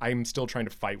like, I'm still trying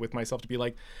to fight with myself to be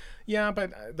like, yeah,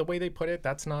 but the way they put it,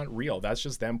 that's not real. That's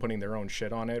just them putting their own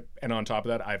shit on it. And on top of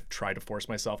that, I've tried to force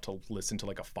myself to listen to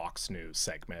like a Fox News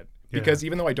segment, because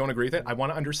even though I don't agree with it, I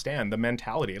want to understand the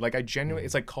mentality. Like I genuinely,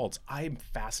 it's like cults. I'm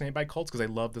fascinated by cults because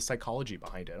I love the psychology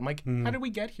behind it. I'm like, how did we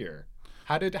get here?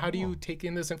 How do you take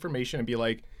in this information and be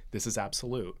like, this is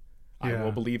absolute? I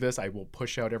will believe this. I will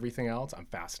push out everything else. I'm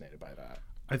fascinated by that.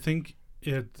 I think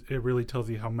it really tells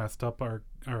you how messed up our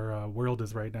world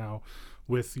is right now,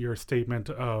 with your statement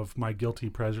of my guilty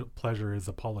pleasure is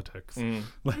the politics.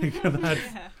 Like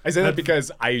I say that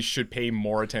because I should pay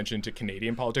more attention to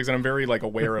Canadian politics, and I'm very like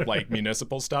aware of like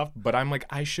municipal stuff. But I'm like,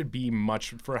 I should be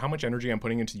for how much energy I'm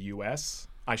putting into the U.S.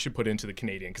 I should put into the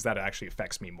Canadian, because that actually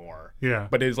affects me more. Yeah.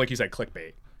 But it is like you said,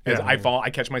 clickbait. I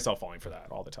catch myself falling for that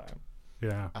all the time.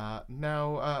 Yeah.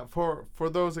 Now, for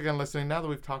those again listening, now that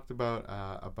we've talked about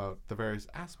the various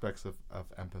aspects of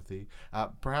empathy,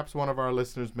 perhaps one of our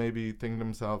listeners may be thinking to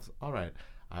themselves, "All right,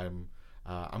 I'm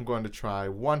going to try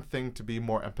one thing to be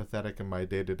more empathetic in my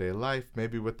day-to-day life.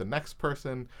 Maybe with the next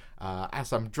person,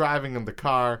 as I'm driving in the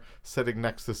car, sitting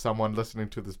next to someone listening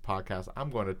to this podcast,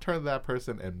 I'm going to turn to that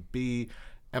person and be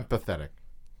empathetic."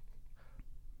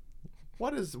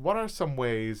 What are some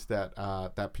ways that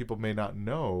that people may not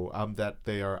know that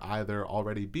they are either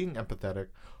already being empathetic,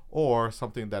 or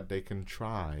something that they can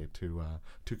try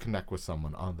to connect with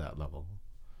someone on that level?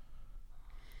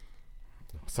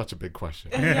 Such a big question.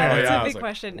 Yeah, it's a big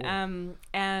question. Cool.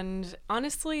 And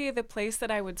honestly, the place that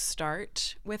I would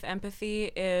start with empathy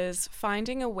is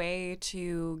finding a way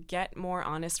to get more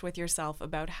honest with yourself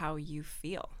about how you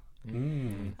feel.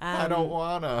 I don't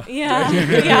wanna.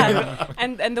 Yeah.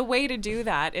 And the way to do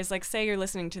that is like, say you're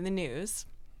listening to the news,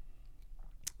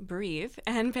 breathe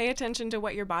and pay attention to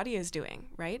what your body is doing,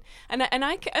 right? And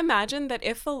I imagine that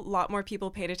if a lot more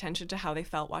people paid attention to how they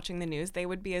felt watching the news, they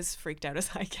would be as freaked out as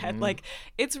I get. Like,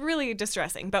 it's really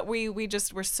distressing, but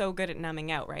we're so good at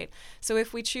numbing out, right? So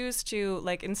if we choose to,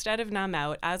 like, instead of numb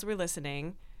out as we're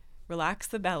listening, relax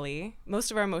the belly. Most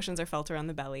of our emotions are felt around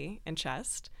the belly and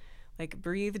chest. Like,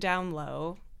 breathe down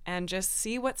low and just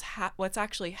see what's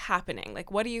actually happening.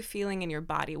 Like, what are you feeling in your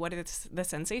body? What are the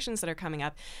sensations that are coming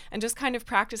up? And just kind of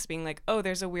practice being like, oh,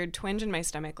 there's a weird twinge in my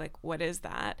stomach. Like, what is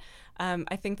that?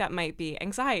 I think that might be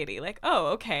anxiety. Like, oh,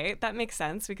 okay, that makes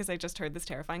sense because I just heard this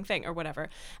terrifying thing or whatever.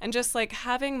 And just like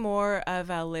having more of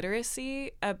a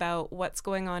literacy about what's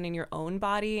going on in your own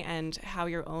body and how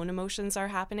your own emotions are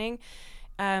happening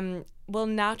will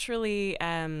naturally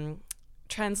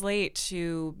translate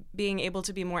to being able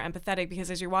to be more empathetic, because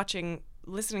as you're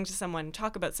listening to someone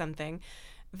talk about something,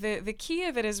 the key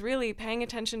of it is really paying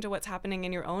attention to what's happening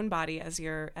in your own body as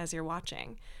you're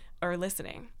watching or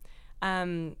listening.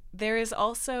 There is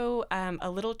also a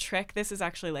little trick. This is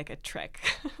actually like a trick,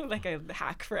 like a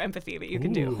hack for empathy that you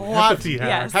can do. Empathy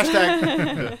hack.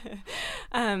 Yes.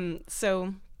 Hashtag.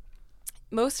 So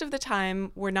most of the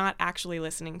time, we're not actually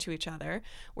listening to each other.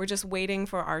 We're just waiting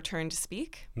for our turn to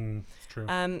speak. It's true.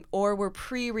 Or we're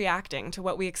pre-reacting to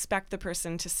what we expect the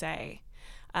person to say.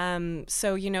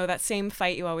 So, that same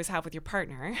fight you always have with your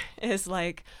partner is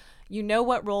like, you know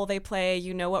what role they play,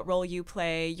 you know what role you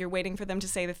play, you're waiting for them to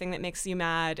say the thing that makes you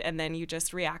mad, and then you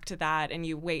just react to that and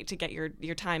you wait to get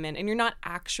your time in. And you're not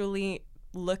actually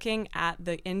looking at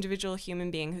the individual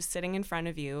human being who's sitting in front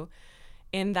of you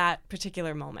in that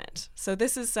particular moment. So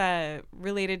this is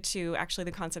related to actually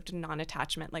the concept of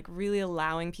non-attachment, like really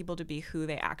allowing people to be who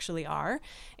they actually are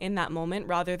in that moment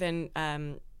rather than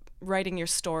writing your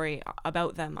story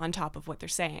about them on top of what they're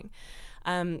saying.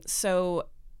 So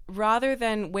rather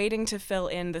than waiting to fill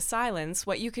in the silence,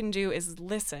 what you can do is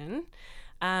listen.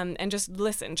 And just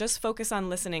listen, just focus on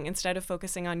listening instead of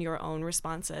focusing on your own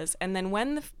responses. And then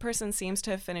when the person seems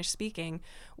to have finished speaking,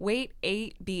 wait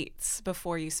 8 beats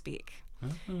before you speak.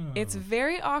 It's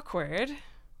very awkward,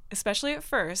 especially at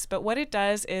first, but what it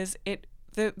does is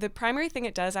the primary thing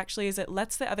it does actually is it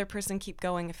lets the other person keep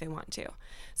going if they want to.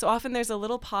 So often there's a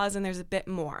little pause and there's a bit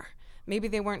more. Maybe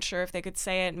they weren't sure if they could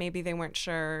say it, maybe they weren't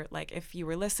sure like if you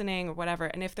were listening or whatever,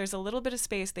 and if there's a little bit of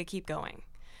space, they keep going.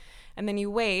 And then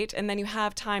you wait, and then you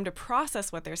have time to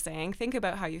process what they're saying, think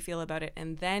about how you feel about it,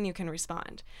 and then you can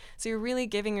respond. So you're really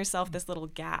giving yourself this little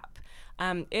gap.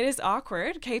 It is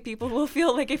awkward, okay? People will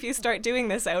feel like if you start doing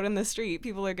this out in the street,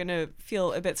 people are going to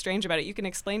feel a bit strange about it. You can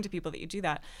explain to people that you do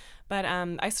that. But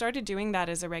I started doing that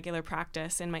as a regular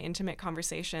practice in my intimate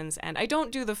conversations. And I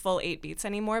don't do the full 8 beats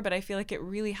anymore, but I feel like it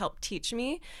really helped teach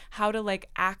me how to like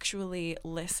actually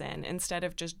listen instead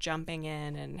of just jumping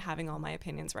in and having all my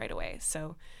opinions right away.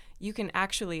 So you can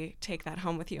actually take that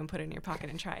home with you and put it in your pocket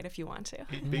and try it if you want to.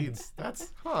 8 beats.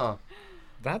 That's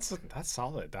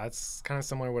solid. That's kind of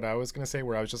similar to what I was going to say,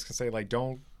 where I was just going to say, like,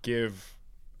 don't give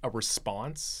a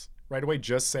response right away.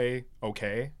 Just say,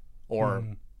 okay, or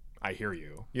I hear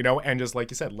you, and just like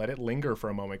you said, let it linger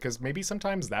for a moment, because maybe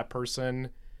sometimes that person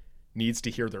needs to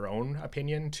hear their own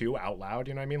opinion too out loud.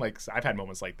 You know what I mean? Like, I've had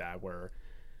moments like that where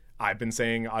I've been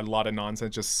saying a lot of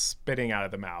nonsense, just spitting out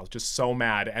of the mouth, just so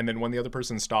mad. And then when the other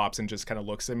person stops and just kind of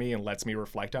looks at me and lets me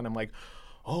reflect on it, I'm like,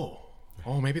 oh,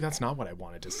 maybe that's not what I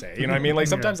wanted to say. You know what I mean? Like,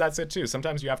 sometimes that's it too.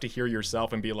 Sometimes you have to hear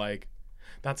yourself and be like,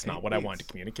 that's not what I wanted to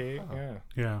communicate.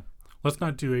 Yeah. Let's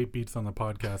not do 8 beats on the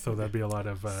podcast, so that'd be a lot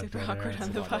of super dead awkward air.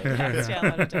 on the podcast. Yeah, a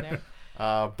lot of dead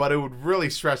air. but it would really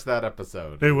stretch that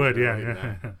episode. It would, yeah.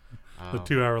 Really, The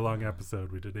 2-hour-long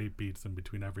episode, we did 8 beats in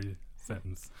between every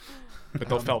sentence. But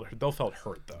they'll felt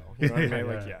hurt though. You know what I mean?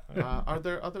 Like, are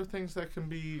there other things that can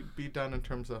be done in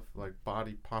terms of like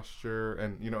body posture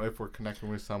and if we're connecting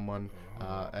with someone,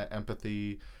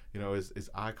 empathy? Is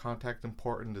eye contact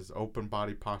important? Is open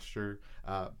body posture?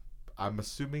 I'm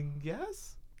assuming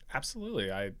yes.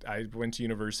 Absolutely. I went to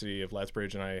University of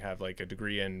Lethbridge, and I have like a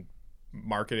degree in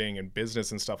marketing and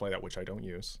business and stuff like that, which I don't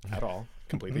use at all.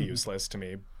 Completely useless to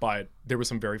me. But there were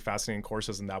some very fascinating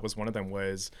courses, and that was one of them,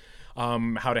 was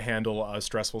how to handle a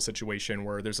stressful situation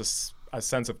where there's a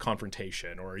sense of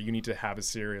confrontation, or you need to have a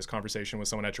serious conversation with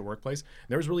someone at your workplace. And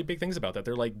there was really big things about that.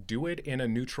 They're like, do it in a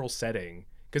neutral setting.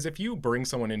 Because if you bring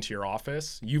someone into your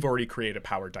office, you've already created a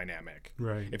power dynamic.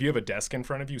 Right. If you have a desk in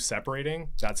front of you separating,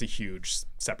 that's a huge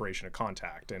separation of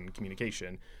contact and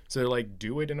communication. So they're like,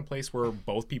 do it in a place where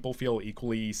both people feel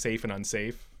equally safe and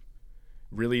unsafe.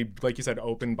 Really, like you said,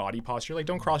 open body posture. Like,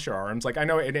 don't cross your arms. Like, I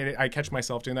know I catch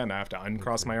myself doing that, and I have to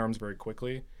uncross my arms very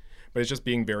quickly. But it's just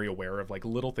being very aware of like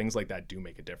little things like that do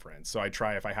make a difference. So I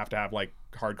try, if I have to have like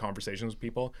hard conversations with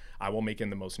people, I will make it in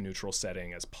the most neutral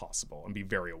setting as possible and be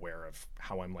very aware of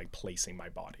how I'm like placing my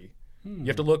body. You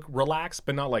have to look relaxed,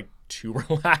 but not like too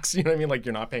relaxed. You know what I mean? Like,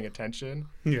 you're not paying attention.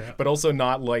 Yeah. But also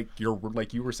not like you're,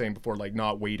 like you were saying before, like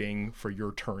not waiting for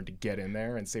your turn to get in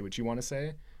there and say what you want to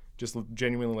say. Just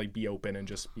genuinely like be open and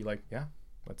just be like, yeah,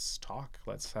 let's talk.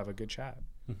 Let's have a good chat.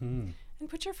 Mm-hmm. And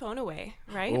put your phone away,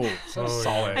 right? Oh, so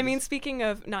solid. I mean, speaking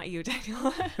of, not you,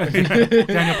 Daniel.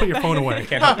 Daniel, put your phone away.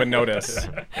 Can't help but notice.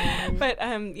 But,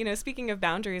 speaking of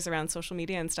boundaries around social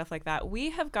media and stuff like that,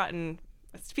 we have gotten,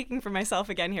 speaking for myself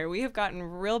again here, we have gotten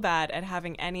real bad at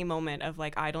having any moment of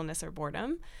like idleness or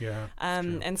boredom. Yeah.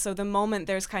 And so the moment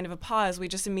there's kind of a pause, we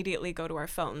just immediately go to our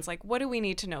phones. Like, what do we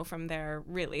need to know from there,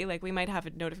 really? Like, we might have a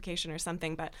notification or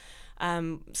something, but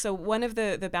so one of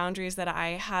the boundaries that I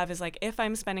have is like, if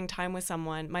I'm spending time with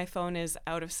someone, my phone is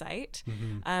out of sight.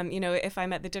 If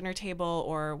I'm at the dinner table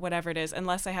or whatever it is,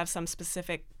 unless I have some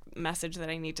specific message that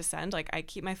I need to send, like I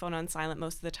keep my phone on silent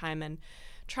most of the time and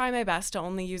try my best to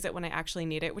only use it when I actually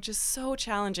need it, which is so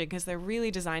challenging because they're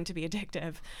really designed to be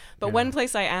addictive. But one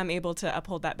place I am able to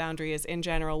uphold that boundary is in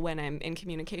general when I'm in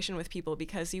communication with people,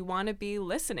 because you want to be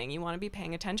listening, you want to be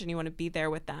paying attention, you want to be there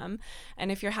with them. And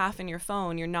if you're half in your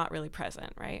phone, you're not really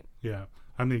present, right? Yeah,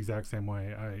 I'm the exact same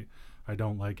way. I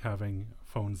don't like having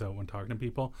phones out when talking to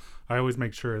people. I always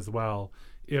make sure as well,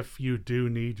 if you do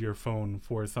need your phone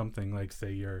for something, like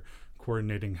say you're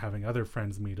coordinating having other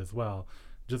friends meet as well,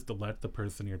 just to let the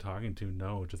person you're talking to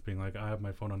know, just being like, I have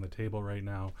my phone on the table right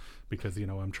now because,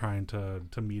 I'm trying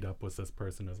to meet up with this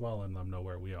person as well and let them know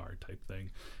where we are, type thing.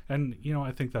 And,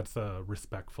 I think that's a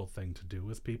respectful thing to do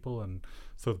with people. And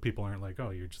so people aren't like,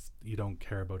 oh, you don't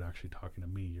care about actually talking to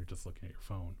me. You're just looking at your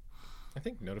phone. I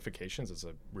think notifications is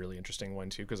a really interesting one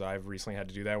too, because I've recently had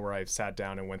to do that where I've sat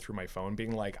down and went through my phone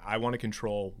being like, I want to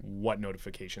control what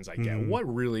notifications I get. What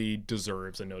really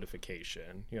deserves a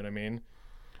notification? You know what I mean?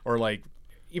 Or like,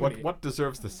 what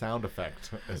deserves the sound effect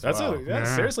as that's well?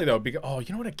 Seriously though, because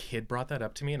you know what, a kid brought that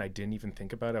up to me and I didn't even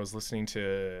think about it. I was listening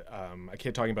to a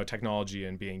kid talking about technology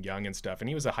and being young and stuff, and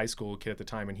he was a high school kid at the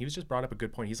time, and he was just brought up a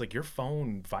good point. He's like, your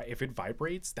phone, if it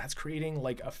vibrates, that's creating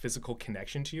like a physical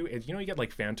connection to you. You get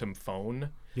like phantom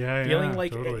phone feeling.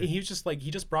 Like totally. he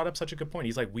just brought up such a good point.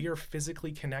 He's like, we are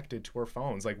physically connected to our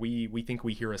phones. Like we think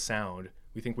we hear a sound,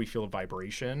 we think we feel a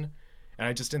vibration. And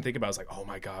I just didn't think about it. I was like, oh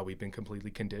my God, we've been completely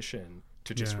conditioned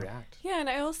to just react. Yeah, and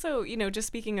I also, just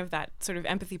speaking of that sort of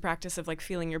empathy practice of like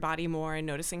feeling your body more and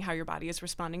noticing how your body is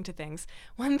responding to things,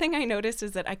 one thing I noticed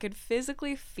is that I could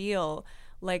physically feel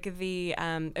like the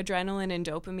adrenaline and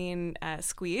dopamine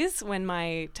squeeze when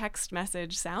my text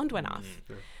message sound went off.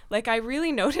 Sure. Like I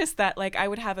really noticed that like I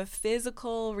would have a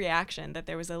physical reaction, that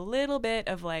there was a little bit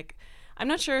of like, I'm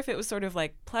not sure if it was sort of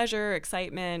like pleasure,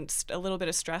 excitement, a little bit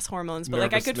of stress hormones, but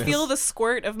like I could feel the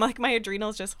squirt of like my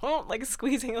adrenals just like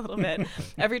squeezing a little bit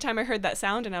every time I heard that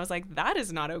sound. And I was like, that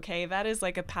is not okay. That is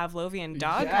like a Pavlovian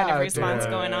dog kind of response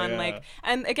going on. Like,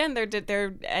 and again,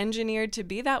 they're engineered to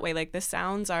be that way. Like the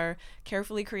sounds are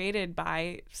carefully created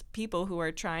by people who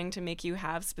are trying to make you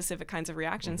have specific kinds of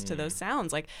reactions to those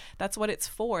sounds. Like that's what it's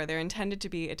for. They're intended to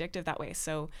be addictive that way.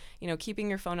 So, keeping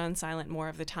your phone on silent more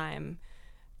of the time,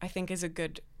 I think, is a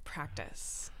good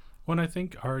practice. Well, and I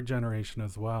think our generation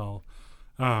as well,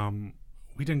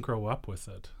 we didn't grow up with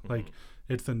it. Like,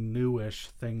 it's a newish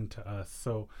thing to us.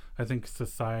 So I think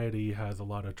society has a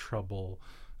lot of trouble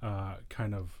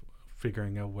kind of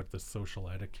figuring out what the social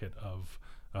etiquette of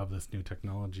this new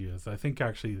technology is. I think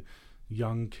actually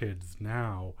young kids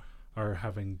now are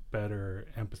having better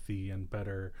empathy and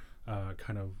better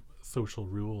kind of social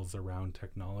rules around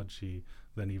technology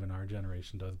than even our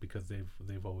generation does, because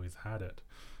they've always had it.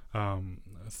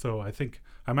 So I think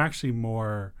I'm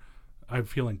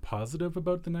feeling positive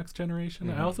about the next generation.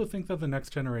 I also think that the next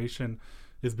generation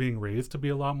is being raised to be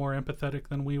a lot more empathetic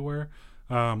than we were.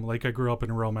 Like I grew up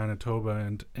in rural Manitoba,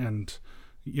 and in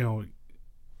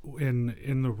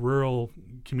the rural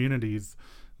communities,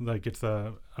 like it's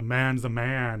a man's a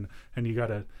man, and you got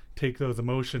to take those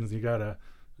emotions, you got to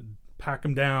pack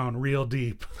them down real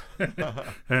deep.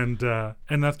 and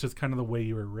that's just kind of the way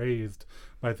you were raised.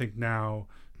 But I think now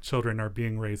children are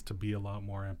being raised to be a lot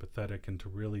more empathetic and to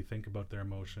really think about their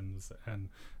emotions and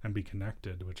be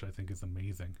connected, which I think is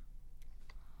amazing.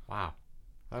 Wow.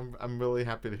 I'm really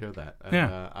happy to hear that. And,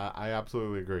 I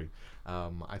absolutely agree.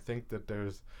 I think that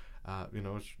there's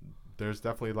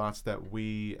definitely lots that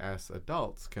we as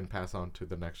adults can pass on to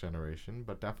the next generation,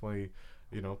 but definitely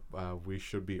we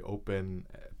should be open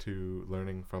to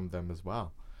learning from them as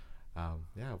well.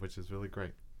 Which is really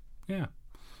great. Yeah.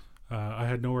 I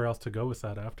had nowhere else to go with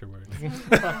that afterwards.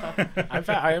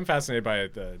 I am fascinated by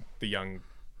the young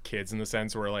kids in the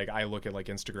sense where like I look at like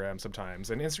Instagram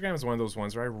sometimes, and Instagram is one of those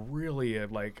ones where I really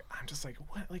I'm just like,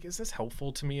 what, like, is this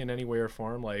helpful to me in any way or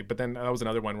form? Like, but then that was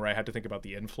another one where I had to think about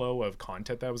the inflow of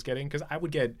content that I was getting, because I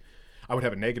would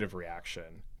have a negative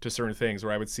reaction to certain things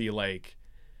where I would see like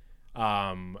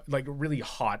like really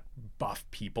hot buff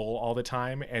people all the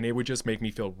time, and it would just make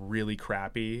me feel really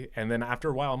crappy. And then after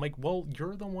a while I'm like, well,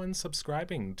 you're the one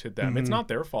subscribing to them. It's not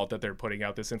their fault that they're putting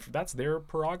out this info. That's their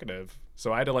prerogative.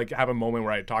 So I had to like have a moment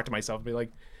where I talk to myself and be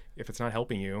like, if it's not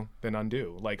helping you, then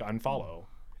undo, like unfollow.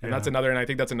 And that's another, and I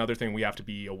think that's another thing we have to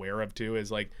be aware of too,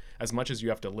 is like, as much as you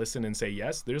have to listen and say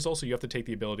yes, there's also, you have to take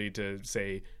the ability to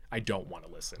say, I don't want to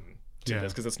listen to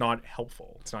this, because it's not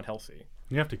helpful. It's not healthy.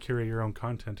 You have to curate your own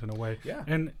content in a way. Yeah.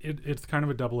 And it's kind of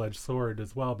a double-edged sword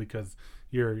as well, because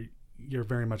you're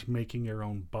very much making your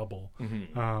own bubble.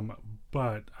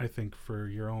 But I think for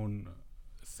your own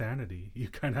sanity, you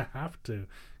kind of have to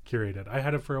curate it. I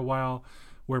had it for a while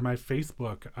where my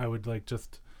Facebook, I would like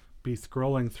just be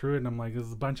scrolling through it and I'm like, this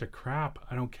is a bunch of crap.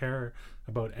 I don't care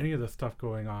about any of the stuff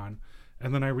going on.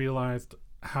 And then I realized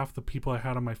half the people I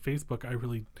had on my Facebook, I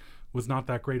really was not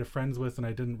that great of friends with, and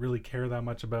I didn't really care that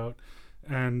much about.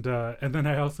 And then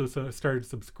I also started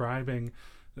subscribing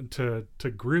to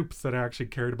groups that I actually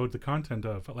cared about the content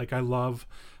of. Like I love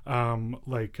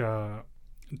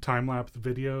time-lapse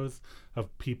videos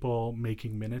of people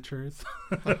making miniatures,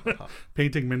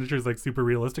 painting miniatures, like super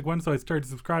realistic ones. So I started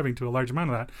subscribing to a large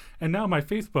amount of that, and now my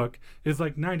Facebook is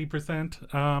like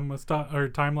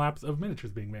 90% time-lapse of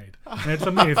miniatures being made, and it's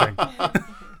amazing.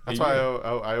 That's why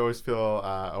I always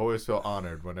feel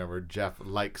honored whenever Jeff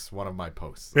likes one of my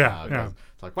posts. Yeah.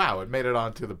 It's like, wow, it made it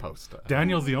onto the post.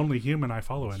 Daniel's the only human I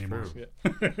follow anymore.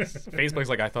 Facebook's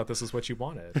like, I thought this is what you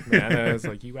wanted, man. And it's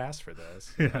like, you asked for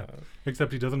this. Yeah.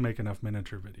 Except he doesn't make enough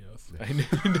miniature videos. I know,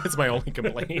 that's my only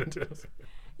complaint.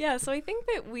 Yeah, so I think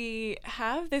that we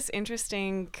have this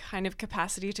interesting kind of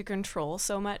capacity to control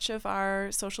so much of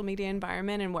our social media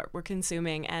environment and what we're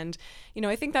consuming. And, you know,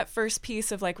 I think that first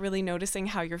piece of like really noticing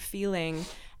how you're feeling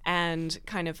and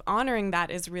kind of honoring that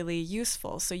is really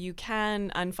useful. So you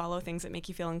can unfollow things that make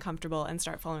you feel uncomfortable and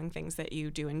start following things that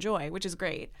you do enjoy, which is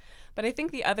great. But I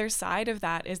think the other side of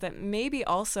that is that maybe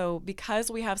also because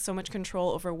we have so much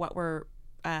control over what we're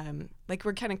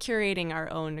we're kind of curating our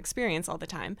own experience all the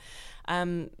time.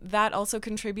 That also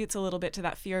contributes a little bit to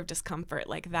that fear of discomfort,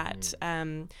 like that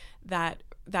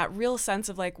that real sense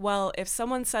of like, well, if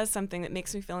someone says something that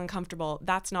makes me feel uncomfortable,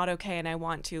 that's not okay, and I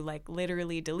want to like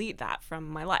literally delete that from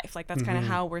my life. Like that's kind of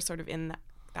how we're sort of in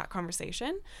that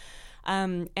conversation.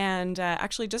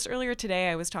 Actually, just earlier today,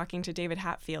 I was talking to David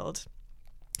Hatfield,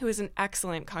 who is an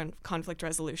excellent conflict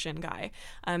resolution guy.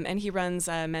 And he runs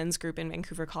a men's group in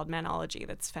Vancouver called Manology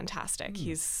that's fantastic.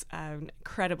 He's an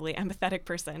incredibly empathetic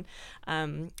person.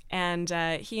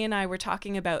 He and I were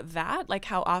talking about that, like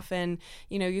how often,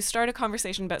 you know, you start a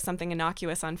conversation about something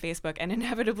innocuous on Facebook and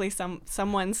inevitably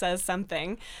someone says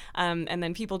something and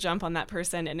then people jump on that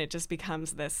person and it just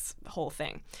becomes this whole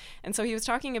thing. And so he was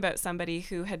talking about somebody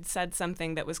who had said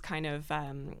something that was kind of,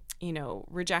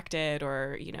 rejected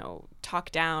or,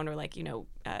 talked down or like,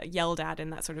 yelled at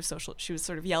in that sort of she was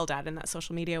sort of yelled at in that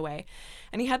social media way.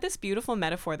 And he had this beautiful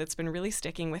metaphor that's been really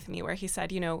sticking with me where he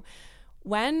said,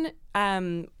 when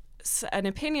an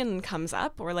opinion comes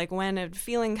up or like when a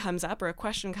feeling comes up or a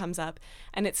question comes up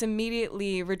and it's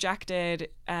immediately rejected,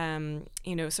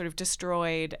 sort of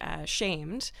destroyed,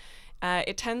 shamed,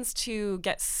 it tends to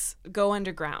go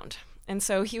underground. And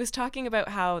so he was talking about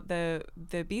how the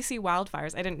BC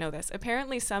wildfires, I didn't know this,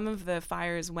 apparently some of the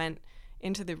fires went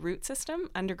into the root system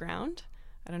underground.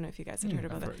 I don't know if you guys had heard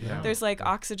about that. Yeah. There's like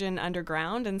oxygen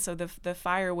underground, and so the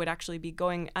fire would actually be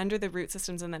going under the root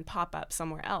systems and then pop up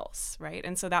somewhere else, right?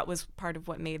 And so that was part of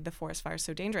what made the forest fire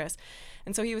so dangerous.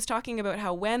 And so he was talking about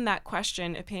how when that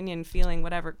question, opinion, feeling,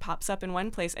 whatever pops up in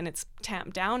one place and it's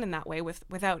tamped down in that way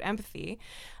without empathy,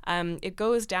 it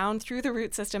goes down through the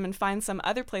root system and finds some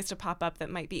other place to pop up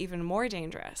that might be even more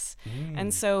dangerous.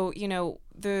 And so,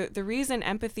 the reason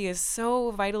empathy is so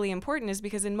vitally important is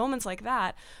because in moments like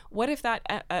that, what if that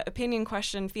opinion,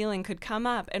 question, feeling could come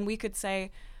up and we could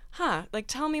say, like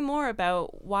tell me more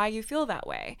about why you feel that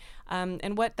way,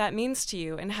 and what that means to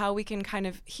you and how we can kind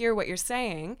of hear what you're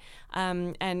saying,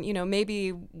 and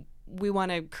maybe we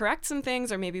want to correct some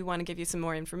things or maybe we want to give you some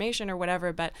more information or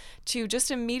whatever, but to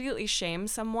just immediately shame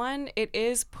someone, it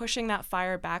is pushing that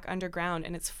fire back underground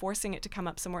and it's forcing it to come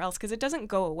up somewhere else because it doesn't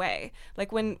go away.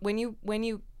 Like when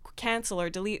you cancel or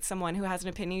delete someone who has an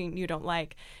opinion you don't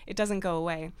like, it doesn't go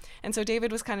away. And so David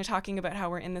was kind of talking about how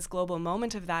we're in this global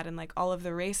moment of that, and like all of the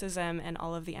racism and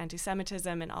all of the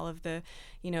anti-Semitism and all of the,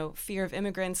 fear of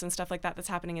immigrants and stuff like that that's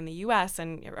happening in the US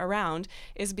and around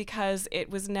is because it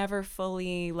was never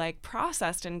fully like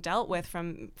processed and dealt with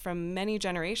from many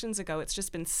generations ago. It's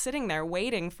just been sitting there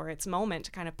waiting for its moment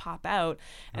to kind of pop out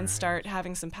and start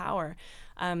having some power.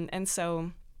 And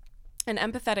so an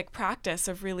empathetic practice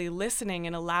of really listening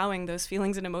and allowing those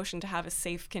feelings and emotion to have a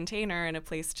safe container and a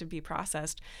place to be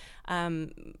processed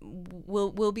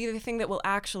will be the thing that will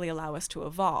actually allow us to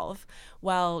evolve.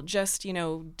 While just,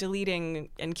 deleting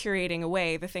and curating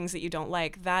away the things that you don't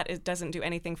like, doesn't do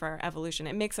anything for our evolution.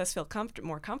 It makes us feel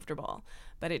more comfortable,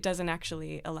 but it doesn't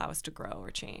actually allow us to grow or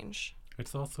change.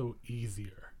 It's also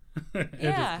easier.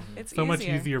 It's so much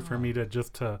easier. easier for me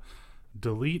to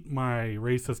delete my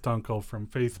racist uncle from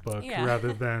Facebook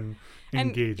rather than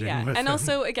engaging with and him.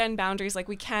 also, again, boundaries. Like,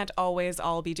 we can't always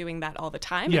all be doing that all the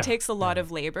time. It takes a lot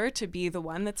of labor to be the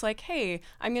one that's like, hey,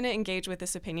 I'm going to engage with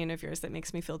this opinion of yours that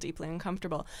makes me feel deeply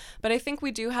uncomfortable. But I think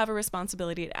we do have a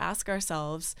responsibility to ask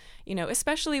ourselves,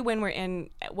 especially when we're in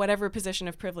whatever position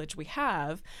of privilege we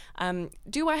have,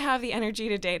 do I have the energy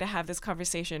today to have this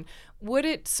conversation? Would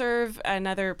it serve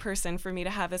another person for me to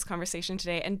have this conversation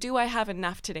today? And do I have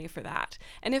enough today for that?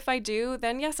 And if I do,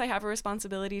 then yes, I have a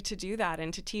responsibility to do that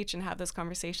and to teach and have those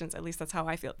conversations. At least that's how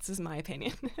I feel. This is my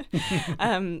opinion.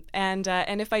 And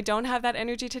if I don't have that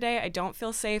energy today, I don't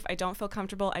feel safe, I don't feel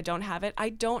comfortable, I don't have it, I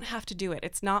don't have to do it.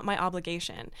 It's not my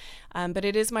obligation. But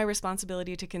it is my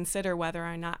responsibility to consider whether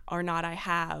or not I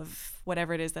have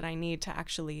whatever it is that I need to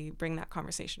actually bring that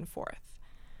conversation forth.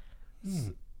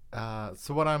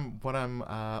 So what I'm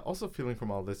also feeling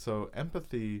from all this, so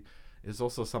empathy is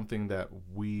also something that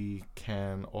we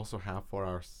can also have for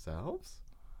ourselves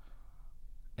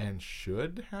and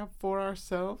should have for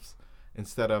ourselves,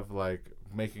 instead of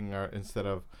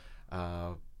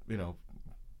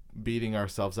beating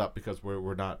ourselves up because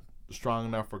we're not strong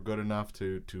enough or good enough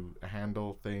to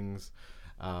handle things.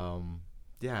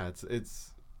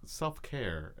 It's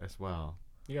self-care as well.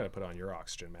 You got to put on your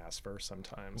oxygen mask first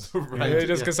sometimes. Right.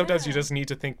 Just because sometimes you just need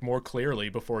to think more clearly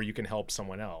before you can help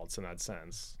someone else in that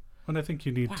sense. And I think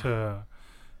you need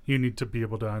to be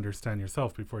able to understand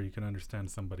yourself before you can understand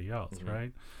somebody else,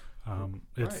 right?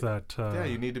 It's right. that...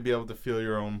 you need to be able to feel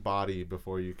your own body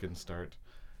before you can start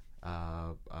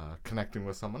connecting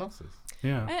with someone else's.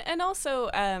 Yeah. And also,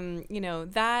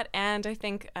 that, and I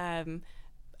think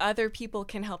other people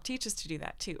can help teach us to do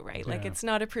that too, right? Like, it's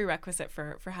not a prerequisite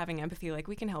for having empathy. Like,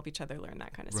 we can help each other learn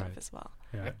that kind of stuff as well.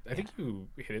 Yeah. I think you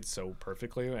hit it so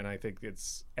perfectly, and I think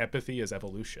empathy is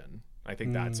evolution. I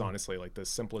think that's honestly like the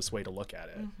simplest way to look at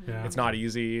it. Yeah. It's not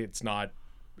easy. It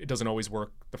doesn't always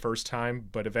work the first time,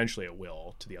 but eventually it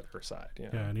will to the other side. Yeah,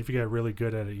 and if you get really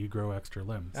good at it, you grow extra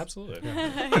limbs. Absolutely.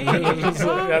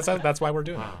 Yeah. That's why we're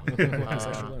doing it.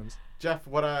 Extra limbs. Jeff,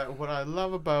 what I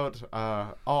love about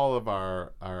all of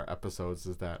our episodes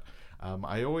is that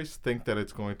I always think that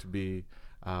it's going to be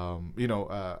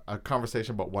a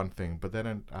conversation about one thing, but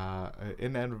then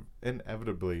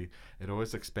inevitably it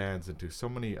always expands into so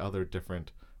many other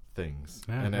different things.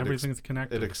 Yeah, and everything's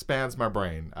connected. It expands my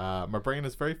brain. My brain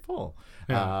is very full,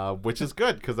 which is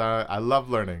good because I love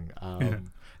learning.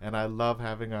 And I love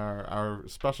having our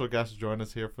special guest join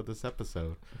us here for this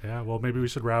episode. Yeah, well, maybe we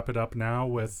should wrap it up now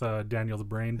with Daniel's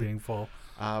brain being full.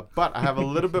 But I have a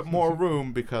little bit more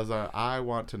room because I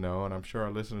want to know, and I'm sure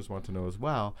our listeners want to know as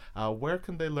well, where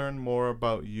can they learn more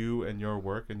about you and your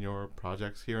work and your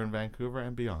projects here in Vancouver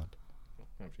and beyond?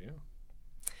 Up to you.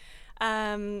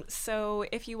 So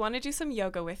if you want to do some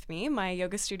yoga with me, my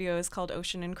yoga studio is called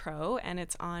Ocean and Crow, and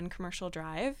it's on Commercial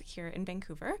Drive here in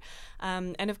Vancouver.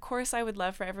 And of course, I would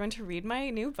love for everyone to read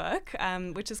my new book,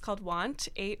 which is called Want: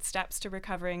 8 Steps to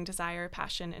Recovering Desire,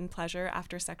 Passion, and Pleasure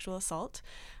After Sexual Assault.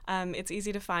 It's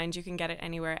easy to find. You can get it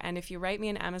anywhere. And if you write me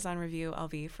an Amazon review, I'll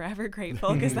be forever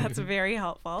grateful because that's very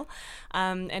helpful.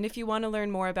 And if you want to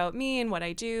learn more about me and what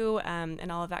I do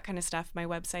and all of that kind of stuff, my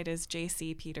website is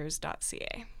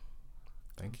jcpeters.ca.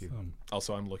 Thank you.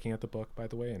 Also, I'm looking at the book, by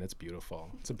the way, and it's beautiful.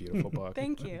 It's a beautiful book.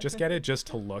 Thank you. Just get it just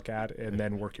to look at and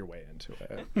then work your way into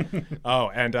it.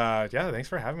 Thanks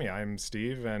for having me. I'm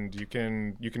Steve, and you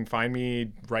can find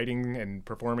me writing and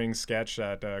performing sketch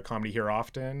at Comedy Here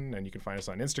Often, and you can find us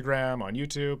on Instagram, on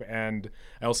YouTube, and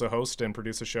I also host and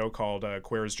produce a show called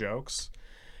Queer's Jokes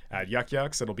at Yuck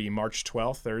Yucks. It'll be March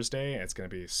 12th, Thursday, and it's going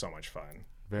to be so much fun.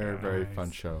 Very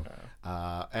fun show.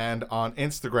 And on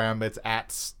Instagram, it's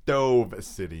at Stove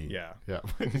City. Yeah.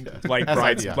 like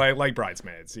like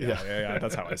bridesmaids. Yeah.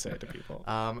 That's how I say it to people.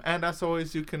 And as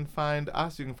always, you can find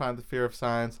us. You can find The Fear of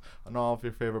Science on all of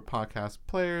your favorite podcast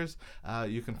players.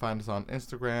 You can find us on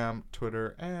Instagram,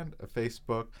 Twitter, and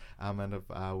Facebook.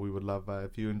 We would love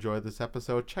if you enjoyed this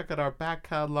episode, check out our back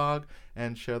catalog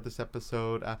and share this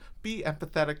episode. Be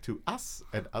empathetic to us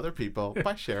and other people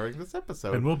by sharing this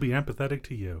episode. And we'll be empathetic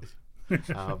to you.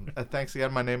 Thanks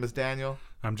again. My name is Daniel.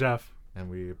 I'm Jeff. And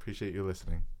we appreciate you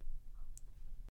listening.